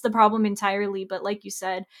not fix the problem entirely, but like you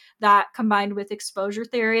said, that combined with exposure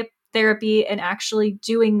therapy and actually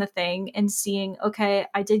doing the thing and seeing, okay,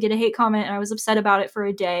 I did get a hate comment and I was upset about it for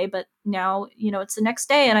a day, but now, it's the next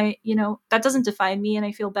day and that doesn't define me and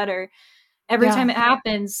I feel better. Every Yeah. time it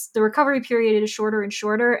happens, the recovery period is shorter and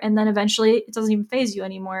shorter, and then eventually it doesn't even phase you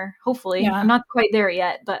anymore. Hopefully. Yeah. I'm not quite there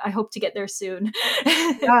yet, but I hope to get there soon.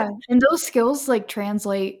 Yeah, and those skills like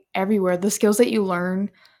translate everywhere. The skills that you learn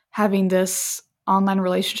having this online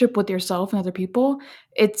relationship with yourself and other people,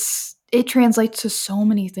 it translates to so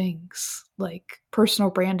many things, like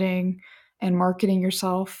personal branding and marketing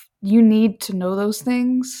yourself. You need to know those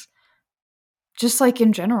things, just like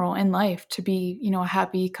in general in life, to be, a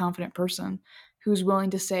happy, confident person who's willing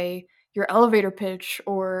to say your elevator pitch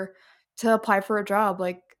or to apply for a job.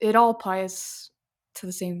 Like it all applies to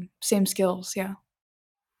the same skills. Yeah.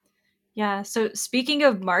 Yeah. So speaking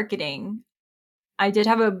of marketing, I did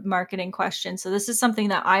have a marketing question. So this is something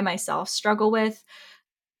that I myself struggle with.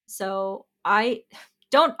 So I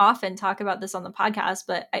don't often talk about this on the podcast,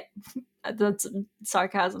 but that's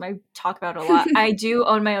sarcasm. I talk about it a lot. I do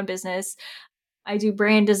own my own business. I do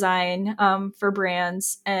brand design for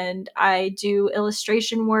brands, and I do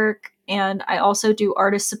illustration work, and I also do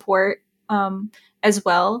artist support as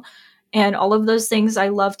well. And all of those things I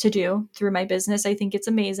love to do through my business. I think it's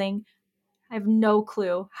amazing. I have no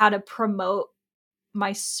clue how to promote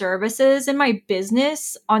my services and my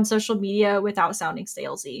business on social media without sounding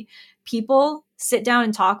salesy. People sit down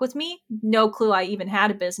and talk with me, no clue I even had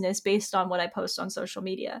a business based on what I post on social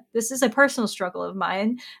media. This is a personal struggle of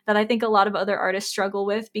mine that I think a lot of other artists struggle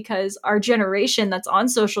with because our generation that's on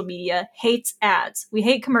social media hates ads. We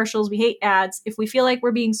hate commercials, we hate ads. If we feel like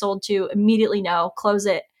we're being sold to, immediately no, close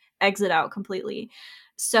it, exit out completely.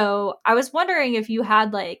 So I was wondering if you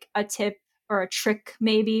had like a tip or a trick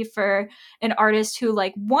maybe for an artist who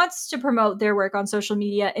like wants to promote their work on social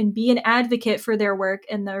media and be an advocate for their work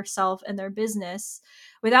and their self and their business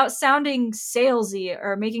without sounding salesy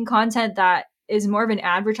or making content that is more of an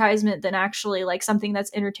advertisement than actually like something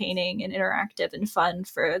that's entertaining and interactive and fun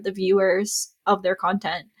for the viewers of their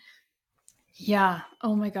content. Yeah.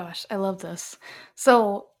 Oh my gosh. I love this.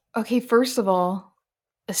 So, okay, first of all,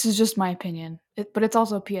 this is just my opinion, but it's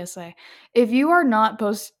also a PSA. If you are not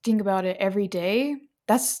posting about it every day,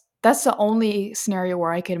 that's the only scenario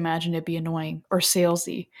where I could imagine it be annoying or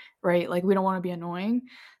salesy, right? Like we don't want to be annoying.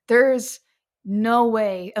 There's no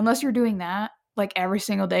way, unless you're doing that, like every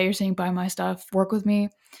single day you're saying buy my stuff, work with me,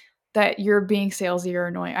 that you're being salesy or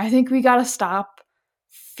annoying. I think we got to stop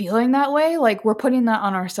feeling that way. Like we're putting that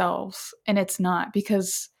on ourselves and it's not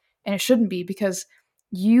because, and it shouldn't be because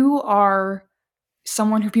you are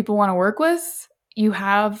someone who people want to work with. You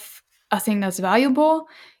have a thing that's valuable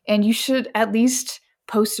and you should at least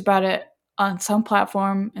post about it on some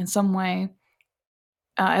platform in some way,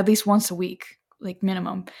 at least once a week, like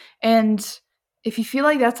minimum. And if you feel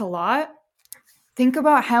like that's a lot, think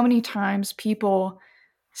about how many times people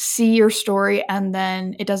see your story and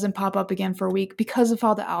then it doesn't pop up again for a week because of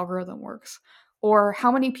how the algorithm works. Or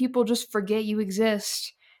how many people just forget you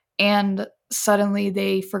exist and suddenly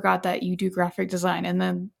they forgot that you do graphic design and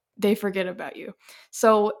then they forget about you.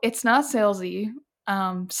 So it's not salesy.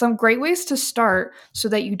 Some great ways to start so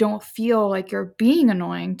that you don't feel like you're being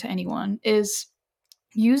annoying to anyone is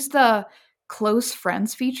use the close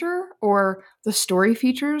friends feature or the story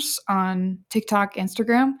features on TikTok,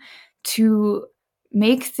 Instagram to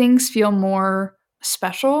make things feel more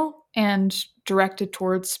special and directed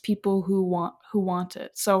towards people who want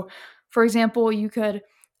it. So, for example, you could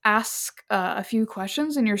ask a few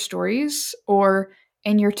questions in your stories or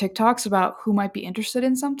in your TikToks about who might be interested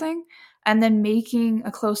in something, and then making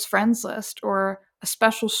a close friends list or a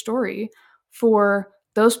special story for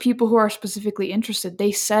those people who are specifically interested.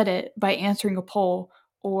 They set it by answering a poll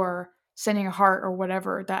or sending a heart or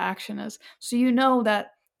whatever that action is. So you know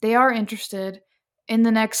that they are interested in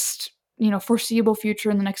the next, foreseeable future,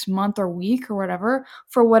 in the next month or week or whatever,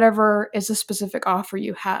 for whatever is a specific offer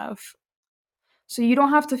you have. So you don't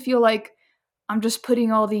have to feel like I'm just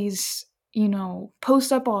putting all these,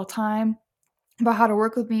 posts up all the time about how to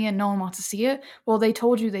work with me and no one wants to see it. Well, they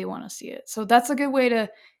told you they want to see it. So that's a good way to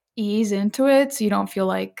ease into it so you don't feel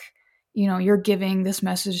like, you're giving this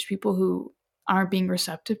message to people who aren't being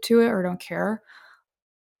receptive to it or don't care.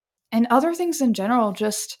 And other things in general,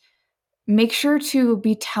 just make sure to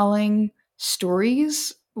be telling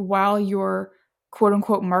stories while you're quote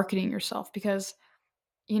unquote marketing yourself because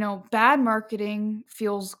bad marketing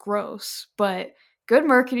feels gross, but good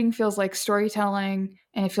marketing feels like storytelling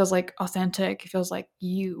and it feels like authentic. It feels like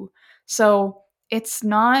you. So it's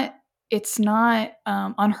not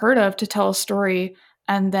unheard of to tell a story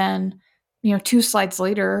and then 2 slides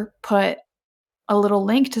later put a little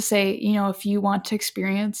link to say if you want to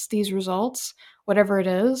experience these results, whatever it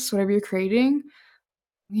is, whatever you're creating,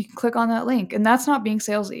 you can click on that link. And that's not being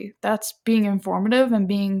salesy. That's being informative and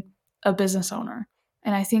being a business owner.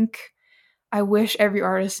 And I wish every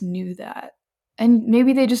artist knew that. And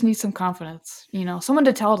maybe they just need some confidence, someone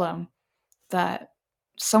to tell them that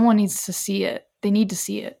someone needs to see it. They need to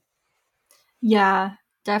see it. Yeah,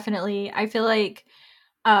 definitely. I feel like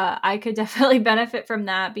I could definitely benefit from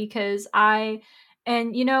that because I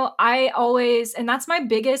And, I always, and that's my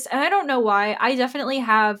biggest, and I don't know why, I definitely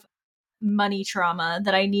have money trauma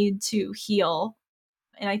that I need to heal.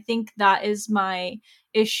 And I think that is my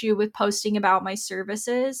issue with posting about my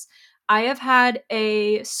services. I have had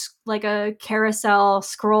a carousel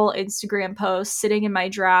scroll Instagram post sitting in my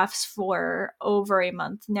drafts for over a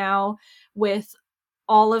month now with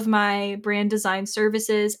all of my brand design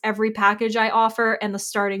services, every package I offer, and the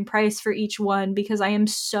starting price for each one, because I am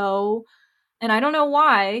so, and I don't know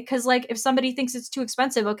why, because like if somebody thinks it's too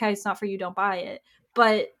expensive, okay, it's not for you, don't buy it.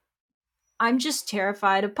 But I'm just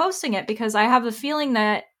terrified of posting it because I have a feeling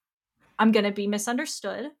that I'm going to be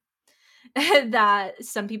misunderstood, that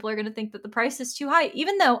some people are going to think that the price is too high,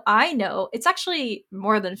 even though I know it's actually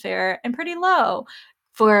more than fair and pretty low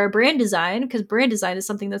for brand design, because brand design is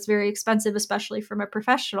something that's very expensive, especially from a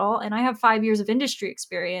professional. And I have 5 years of industry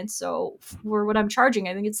experience. So for what I'm charging,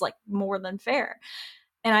 I think it's like more than fair.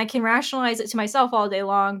 And I can rationalize it to myself all day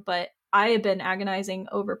long, but I have been agonizing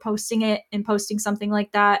over posting it and posting something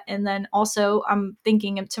like that. And then also I'm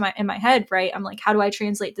thinking in my head, right? I'm like, how do I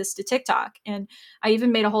translate this to TikTok? And I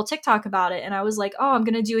even made a whole TikTok about it. And I was like, oh, I'm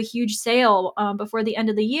going to do a huge sale before the end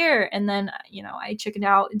of the year. And then, I chickened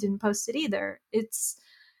out and didn't post it either.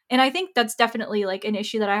 And I think that's definitely like an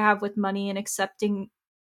issue that I have with money and accepting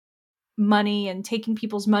money and taking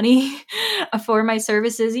people's money for my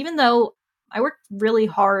services, even though I worked really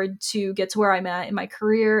hard to get to where I'm at in my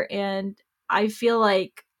career. And I feel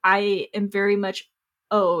like I am very much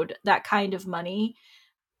owed that kind of money.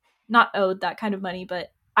 Not owed that kind of money,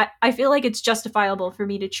 but I feel like it's justifiable for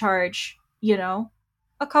me to charge,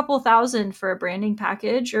 a couple thousand for a branding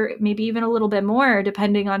package, or maybe even a little bit more,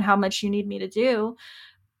 depending on how much you need me to do.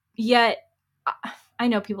 Yet I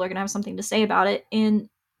know people are going to have something to say about it. And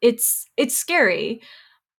it's scary,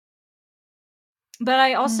 but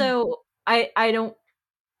I Mm. also, I don't,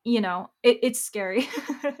 it's scary.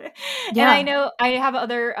 And I Yeah. know I have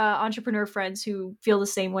other entrepreneur friends who feel the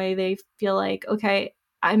same way. They feel like, okay,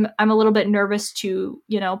 I'm a little bit nervous to,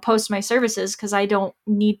 post my services because I don't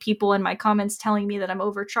need people in my comments telling me that I'm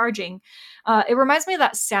overcharging. It reminds me of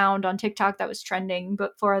that sound on TikTok that was trending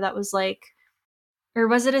before, that was like, or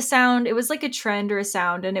was it a sound? It was like a trend or a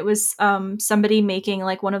sound, and it was somebody making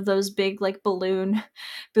like one of those big like balloon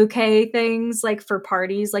bouquet things, like for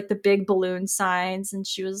parties, like the big balloon signs. And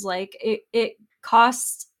she was like, it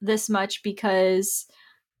costs this much because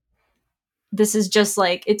this is just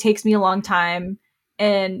like, it takes me a long time,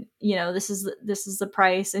 and this is the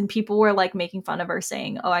price. And people were like making fun of her,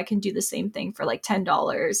 saying, oh, I can do the same thing for like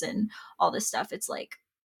 $10 and all this stuff. It's like,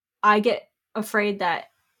 I get afraid that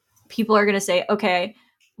people are going to say, okay,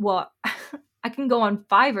 well, I can go on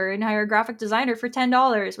Fiverr and hire a graphic designer for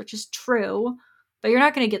 $10, which is true, but you're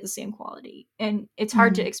not going to get the same quality. And it's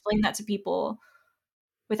hard to Mhm. explain that to people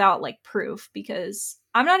without like proof, because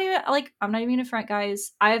I'm not even a front,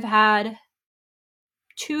 guys. I've had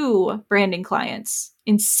 2 branding clients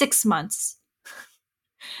in 6 months,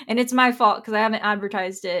 and it's my fault because I haven't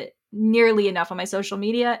advertised it nearly enough on my social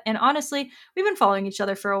media. And honestly, we've been following each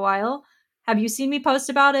other for a while. Have you seen me post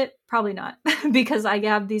about it? Probably not, because I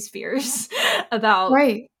have these fears about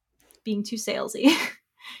Right. being too salesy.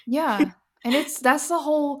 Yeah. And that's the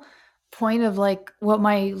whole point of like what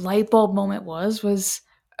my light bulb moment was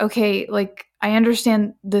okay, like I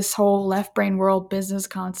understand this whole left brain world business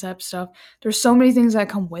concept stuff. There's so many things that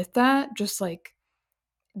come with that, just like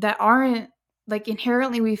that aren't like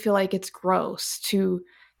inherently we feel like it's gross to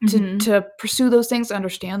Hmm. to pursue those things,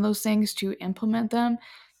 understand those things, to implement them,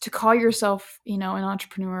 to call yourself, an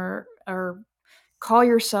entrepreneur, or call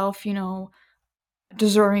yourself,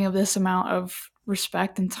 deserving of this amount of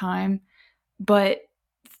respect and time. But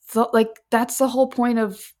like that's the whole point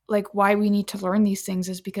of like why we need to learn these things,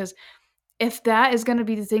 is because if that is going to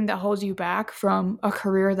be the thing that holds you back from a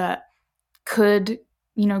career that could,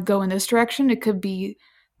 go in this direction, it could be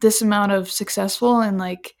this amount of successful and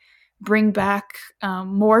like bring back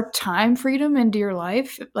more time freedom into your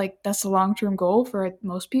life, like that's the long-term goal for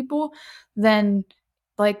most people, then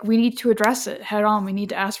like we need to address it head on. We need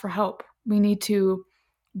to ask for help. We need to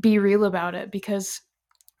be real about it, because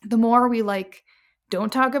the more we like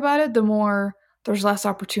don't talk about it, the more there's less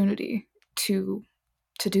opportunity to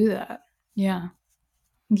do that. Yeah.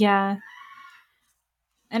 Yeah.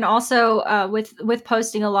 And also with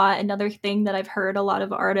posting a lot, another thing that I've heard a lot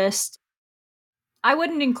of artists, I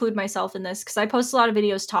wouldn't include myself in this because I post a lot of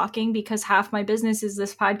videos talking, because half my business is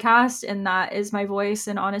this podcast and that is my voice.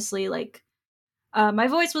 And honestly, like, my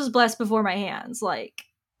voice was blessed before my hands. Like,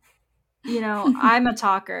 I'm a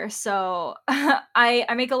talker, so I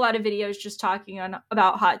make a lot of videos just talking on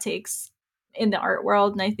about hot takes in the art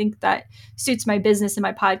world, and I think that suits my business and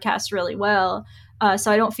my podcast really well.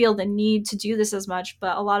 So I don't feel the need to do this as much.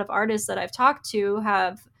 But a lot of artists that I've talked to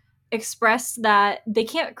have expressed that they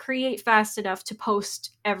can't create fast enough to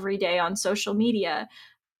post every day on social media.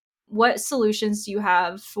 What solutions do you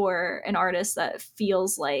have for an artist that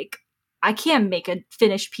feels like, I can't make a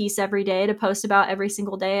finished piece every day to post about every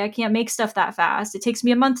single day? I can't make stuff that fast. It takes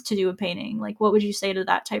me a month to do a painting. Like, what would you say to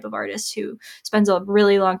that type of artist who spends a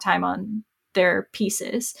really long time on their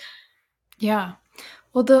pieces? Yeah.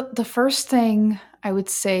 Well, the first thing I would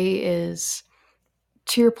say is,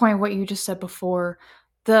 to your point, what you just said before,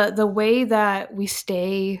 the way that we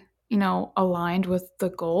stay, aligned with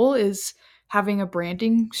the goal is having a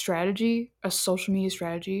branding strategy, a social media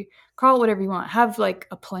strategy, call it whatever you want. Have like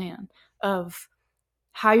a plan of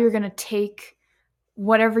how you're going to take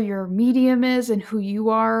whatever your medium is and who you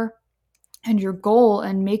are and your goal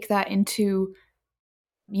and make that into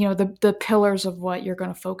the pillars of what you're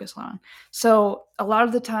going to focus on. So a lot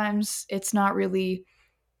of the times it's not really,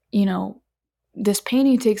 you know this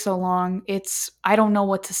painting takes so long, it's I don't know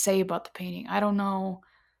what to say about the painting, I don't know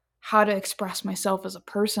how to express myself as a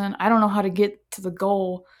person, I don't know how to get to the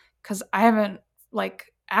goal because I haven't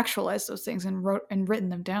like actualized those things and wrote and written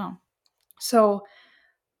them down. So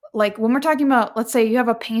like when we're talking about, let's say you have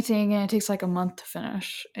a painting and it takes like a month to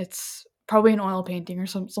finish, it's probably an oil painting or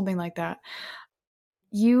something like that.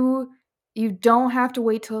 You you don't have to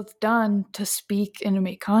wait till it's done to speak and to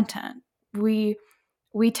make content. We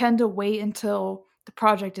tend to wait until the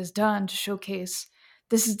project is done to showcase,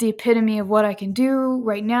 this is the epitome of what I can do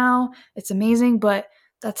right now, it's amazing, but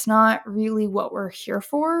that's not really what we're here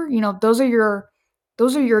for. Those are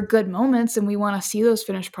your good moments and we want to see those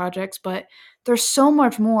finished projects, but there's so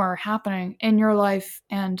much more happening in your life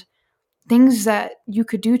and things that you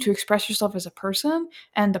could do to express yourself as a person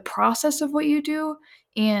and the process of what you do.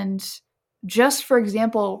 And just for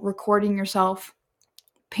example, recording yourself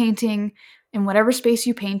painting in whatever space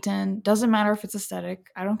you paint in, doesn't matter if it's aesthetic,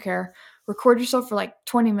 I don't care. Record yourself for like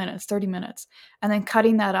 20 minutes, 30 minutes, and then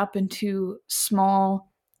cutting that up into small,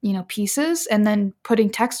 pieces and then putting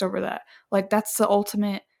text over that. Like that's the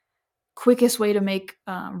ultimate quickest way to make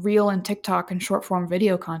reel and TikTok and short form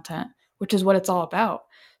video content, which is what it's all about.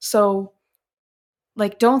 So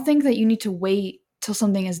like, don't think that you need to wait till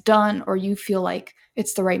something is done or you feel like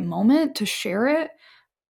it's the right moment to share it.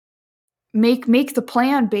 Make the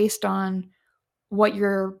plan based on what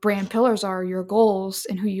your brand pillars are, your goals,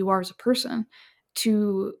 and who you are as a person,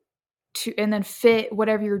 to and then fit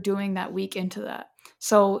whatever you're doing that week into that.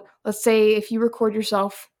 So let's say if you record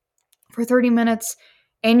yourself for 30 minutes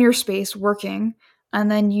in your space working,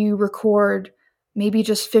 and then you record maybe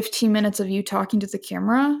just 15 minutes of you talking to the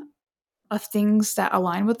camera of things that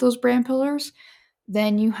align with those brand pillars,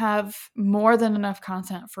 then you have more than enough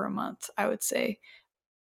content for a month, I would say.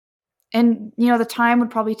 And the time would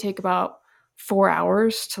probably take about 4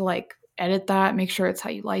 hours to like edit that, make sure it's how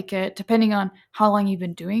you like it, depending on how long you've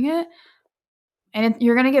been doing it. And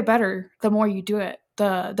you're going to get better the more you do it.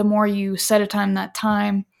 The more you set a time,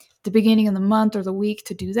 the beginning of the month or the week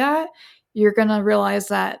to do that, you're going to realize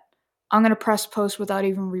that I'm going to press post without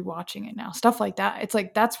even rewatching it now. Stuff like that. It's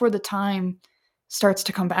like that's where the time starts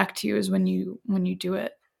to come back to you, is when you do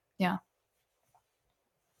it. Yeah.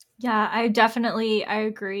 Yeah, I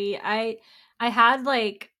agree. I had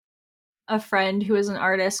like a friend who is an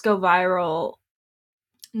artist go viral,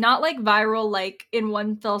 not like viral like in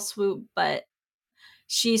one fell swoop, but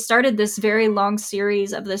she started this very long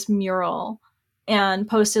series of this mural and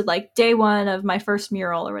posted like day one of my first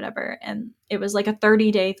mural or whatever, and it was like a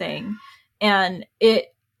 30-day thing, and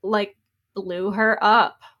it like blew her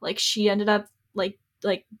up. Like she ended up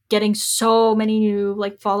like getting so many new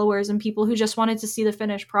like followers and people who just wanted to see the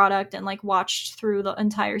finished product and like watched through the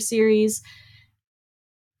entire series.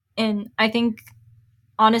 And I think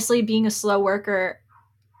honestly, being a slow worker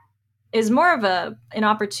is more of an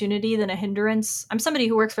opportunity than a hindrance. I'm somebody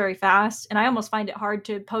who works very fast, and I almost find it hard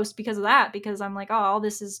to post because of that, because I'm like, oh, all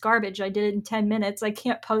this is garbage. I did it in 10 minutes. I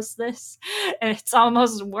can't post this. And it's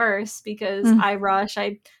almost worse because Mm. I rush.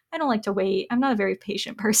 I don't like to wait. I'm not a very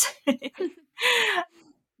patient person.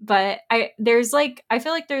 But I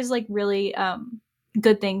feel like there's like really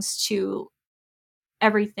good things to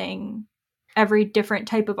everything, every different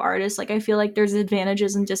type of artist. Like I feel like there's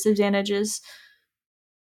advantages and disadvantages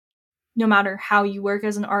no matter how you work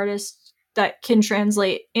as an artist that can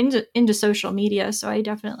translate into social media. So I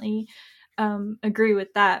definitely agree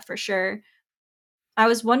with that for sure. I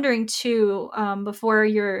was wondering too, before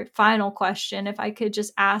your final question, if I could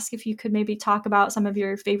just ask if you could maybe talk about some of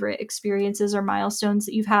your favorite experiences or milestones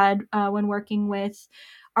that you've had when working with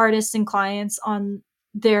artists and clients on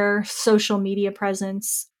their social media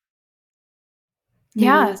presence. maybe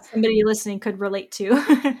Yeah. somebody listening could relate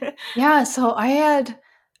to. Yeah. So I had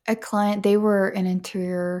a client, they were an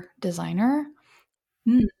interior designer,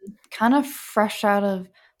 Mm. kind of fresh out of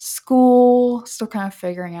school, still kind of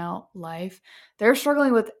figuring out life. They're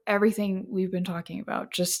struggling with everything we've been talking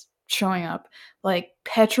about, just showing up, like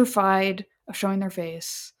petrified of showing their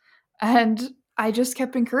face. And I just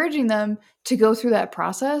kept encouraging them to go through that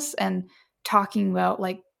process and talking about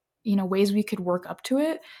like, ways we could work up to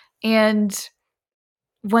it. And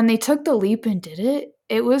when they took the leap and did it,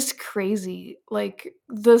 it was crazy. Like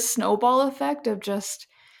the snowball effect of just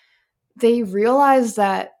they realized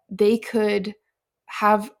that they could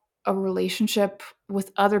have a relationship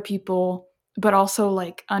with other people, but also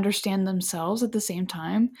like understand themselves at the same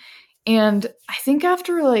time. And I think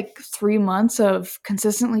after like 3 months of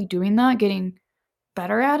consistently doing that, getting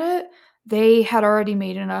better at it, they had already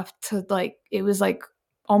made enough to like, it was like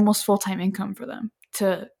almost full time income for them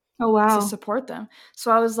Oh, to wow. support them.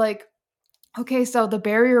 So I was like, okay, so the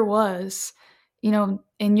barrier was,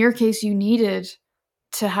 in your case, you needed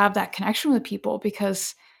to have that connection with people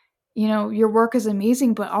because, your work is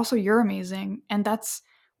amazing, but also you're amazing. And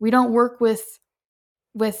we don't work with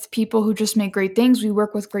people who just make great things. We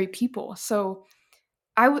work with great people. So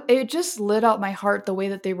it just lit out my heart the way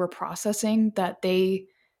that they were processing that they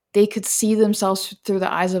could see themselves through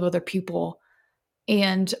the eyes of other people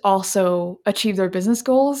and also achieve their business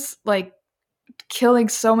goals. Like killing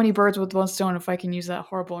so many birds with one stone, if I can use that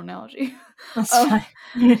horrible analogy. That's um,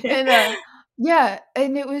 fine. and yeah,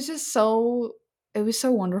 and it was just it was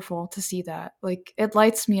so wonderful to see that. Like it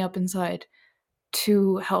lights me up inside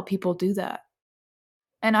to help people do that.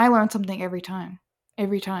 And I learn something every time.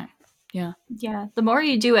 Every time. Yeah. Yeah, the more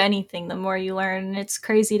you do anything, the more you learn. And it's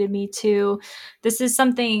crazy to me too. This is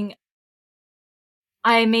something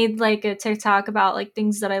I made like a TikTok about like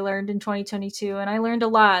things that I learned in 2022 and I learned a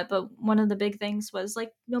lot, but one of the big things was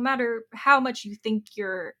like no matter how much you think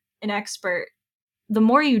you're an expert, the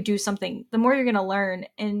more you do something, the more you're going to learn.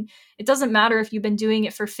 And it doesn't matter if you've been doing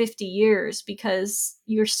it for 50 years because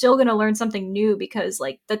you're still going to learn something new because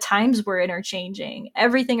like the times were interchanging.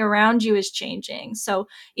 Everything around you is changing. So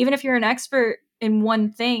even if you're an expert in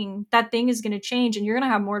one thing, that thing is going to change and you're going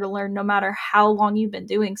to have more to learn no matter how long you've been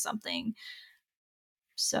doing something.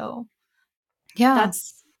 So Yeah.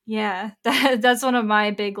 that's yeah, that's one of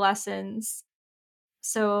my big lessons.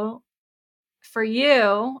 So for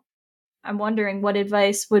you, I'm wondering what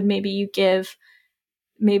advice would maybe you give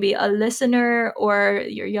maybe a listener or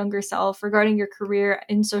your younger self regarding your career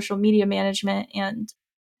in social media management and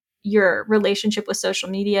your relationship with social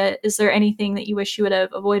media? Is there anything that you wish you would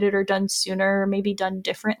have avoided or done sooner or maybe done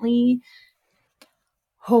differently?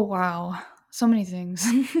 Oh wow. So many things.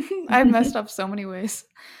 I've messed up so many ways.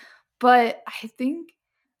 But I think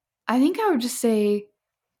I would just say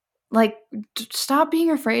like stop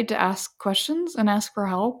being afraid to ask questions and ask for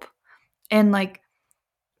help and like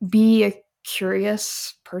be a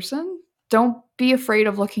curious person. Don't be afraid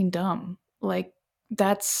of looking dumb. Like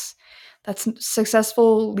that's that's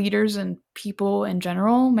successful leaders and people in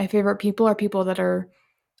general. My favorite people are people that are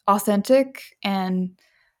authentic and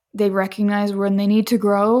they recognize when they need to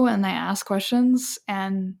grow and they ask questions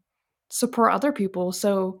and support other people.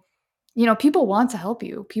 So, people want to help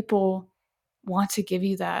you. People want to give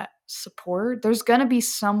you that support. There's going to be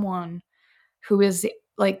someone who is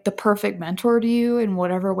like the perfect mentor to you in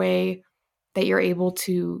whatever way that you're able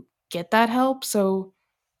to get that help. So,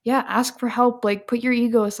 yeah, ask for help. Like, put your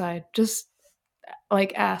ego aside. Just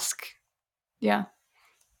like ask. Yeah.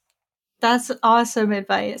 That's awesome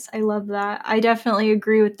advice. I love that. I definitely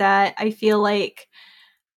agree with that. I feel like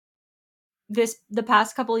the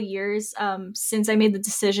past couple of years since I made the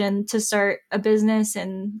decision to start a business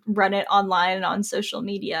and run it online and on social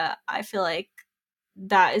media, I feel like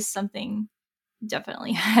that is something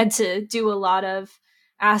definitely had to do a lot of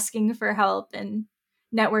asking for help and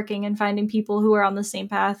networking and finding people who are on the same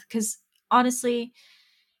path because honestly,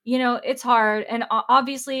 it's hard and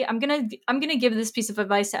obviously I'm going to give this piece of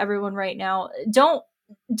advice to everyone right now.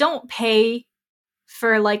 Don't pay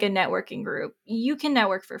for like a networking group. You can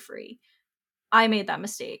network for free. I made that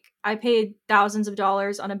mistake. I paid thousands of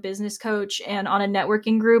dollars on a business coach and on a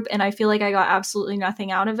networking group, and I feel like I got absolutely nothing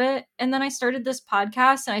out of it. And then I started this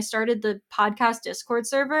podcast and I started the podcast Discord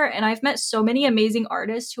server, and I've met so many amazing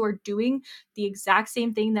artists who are doing the exact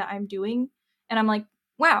same thing that I'm doing. And I'm like,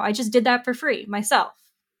 wow, I just did that for free myself.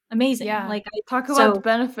 Amazing. Yeah. Talk about the So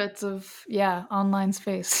benefits of, yeah, online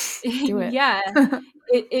space. Do it. yeah,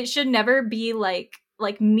 it should never be like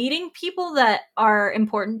meeting people that are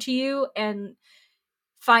important to you and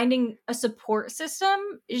finding a support system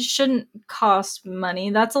shouldn't cost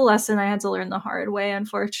money. That's a lesson I had to learn the hard way,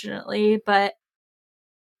 unfortunately. But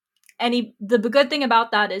the good thing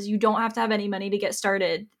about that is you don't have to have any money to get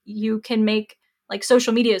started. You can make, like,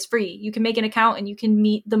 social media is free. You can make an account and you can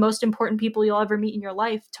meet the most important people you'll ever meet in your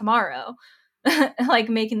life tomorrow, like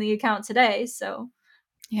making the account today. So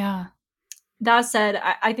Yeah. that said,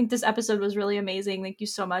 I think this episode was really amazing. Thank you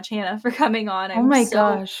so much, Hannah, for coming on. Oh I'm my so,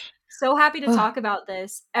 gosh. so happy to Ugh. talk about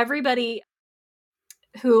this. Everybody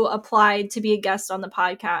who applied to be a guest on the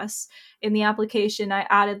podcast, in the application, I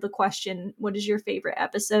added the question, what is your favorite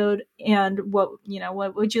episode? And what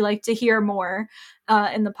would you like to hear more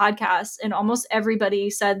in the podcast? And almost everybody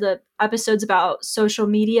said the episodes about social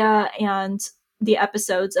media and the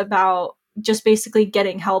episodes about just basically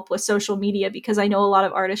getting help with social media, because I know a lot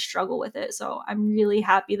of artists struggle with it. So I'm really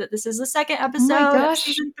happy that this is the second Oh my episode of gosh.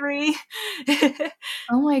 season 3.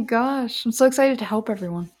 Oh my gosh. I'm so excited to help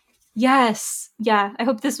everyone. Yes. Yeah. I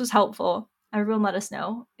hope this was helpful. Everyone let us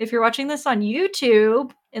know. If you're watching this on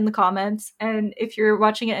YouTube, in the comments, and if you're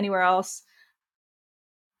watching it anywhere else,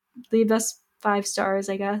 leave us 5 stars,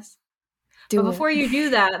 I guess. But Do it. before you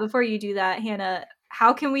do that, Hannah,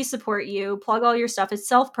 how can we support you? Plug all your stuff. It's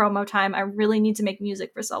self-promo time. I really need to make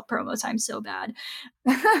music for self-promo time so bad.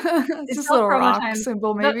 It's It's just a little self-promo rock time.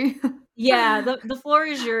 symbol, maybe. The floor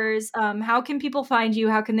is yours. How can people find you?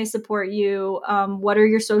 How can they support you? What are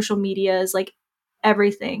your social medias? Like,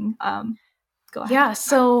 everything. Go ahead. Yeah,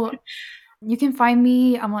 so you can find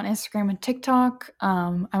me. I'm on Instagram and TikTok.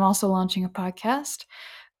 I'm also launching a podcast,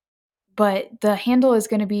 but the handle is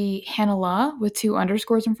going to be Hannah with 2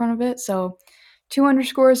 underscores in front of it. So 2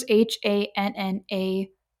 underscores HANNALAH.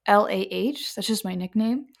 That's just my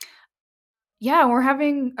nickname. Yeah, we're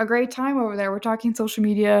having a great time over there. We're talking social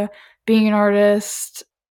media, being an artist,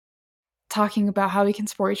 talking about how we can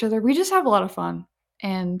support each other. We just have a lot of fun.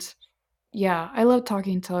 And yeah, I love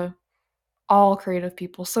talking to all creative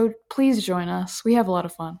people. So please join us. We have a lot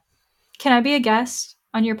of fun. Can I be a guest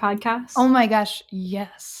on your podcast? Oh my gosh,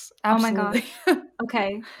 yes. Oh my gosh. Absolutely.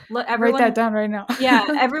 Okay. Look, Write that everyone. down right now. Yeah,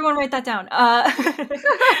 everyone write that down.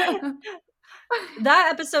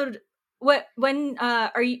 That episode, when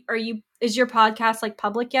are you is your podcast like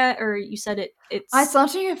public yet, or you said it's It's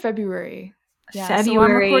launching in February. Yeah, so I'm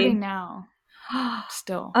February? recording now.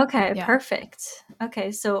 Still. Okay, Yeah. perfect.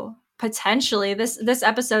 Okay, so potentially this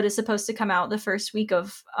episode is supposed to come out the first week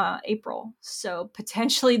of April. So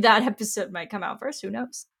potentially that episode might come out first. Who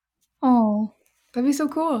knows? Oh, that'd be so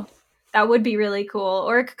cool. That would be really cool.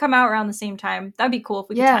 Or it could come out around the same time. That'd be cool if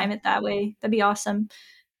we could Yeah. time it that way. That'd be awesome.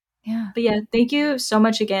 Yeah. But yeah, thank you so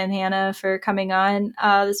much again, Hannah, for coming on.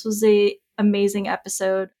 This was a amazing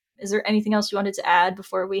episode. Is there anything else you wanted to add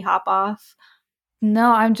before we hop off?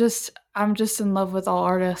 No, I'm just in love with all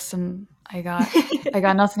artists, and I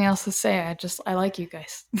got nothing else to say. I like you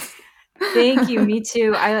guys. Thank you. Me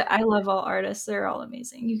too. I love all artists. They're all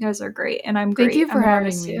amazing. You guys are great, and I'm great. Thank you for I'm an having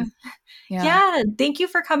artist me. too. Yeah. Thank you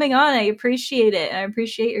for coming on. I appreciate it. And I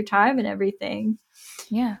appreciate your time and everything.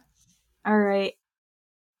 Yeah. All right.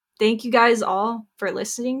 Thank you guys all for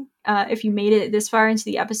listening. If you made it this far into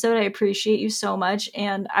the episode, I appreciate you so much.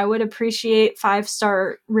 And I would appreciate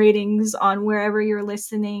 5-star ratings on wherever you're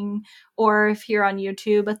listening, or if you're on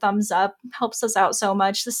YouTube, a thumbs up helps us out so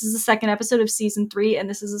much. This is the second episode of season 3, and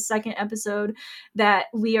this is the second episode that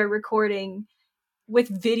we are recording with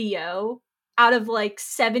video out of like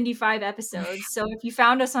 75 episodes. So if you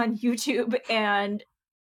found us on YouTube and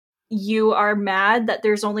you are mad that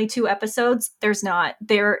there's only 2 episodes, there's not.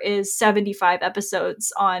 There is 75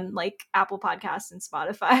 episodes on like Apple Podcasts and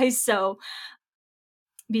Spotify. So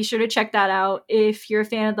be sure to check that out. If you're a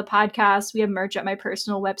fan of the podcast, we have merch at my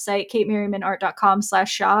personal website,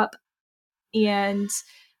 katemerrimanart.com/shop. And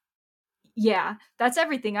yeah, that's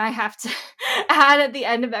everything I have to add at the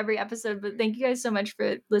end of every episode. But thank you guys so much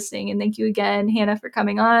for listening. And thank you again, Hannah, for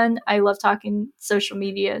coming on. I love talking social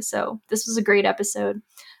media. So this was a great episode.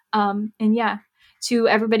 And yeah, to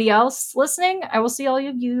everybody else listening, I will see all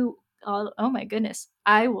of you. Oh my goodness.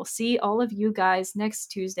 I will see all of you guys next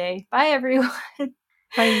Tuesday. Bye, everyone.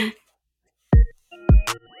 Bye.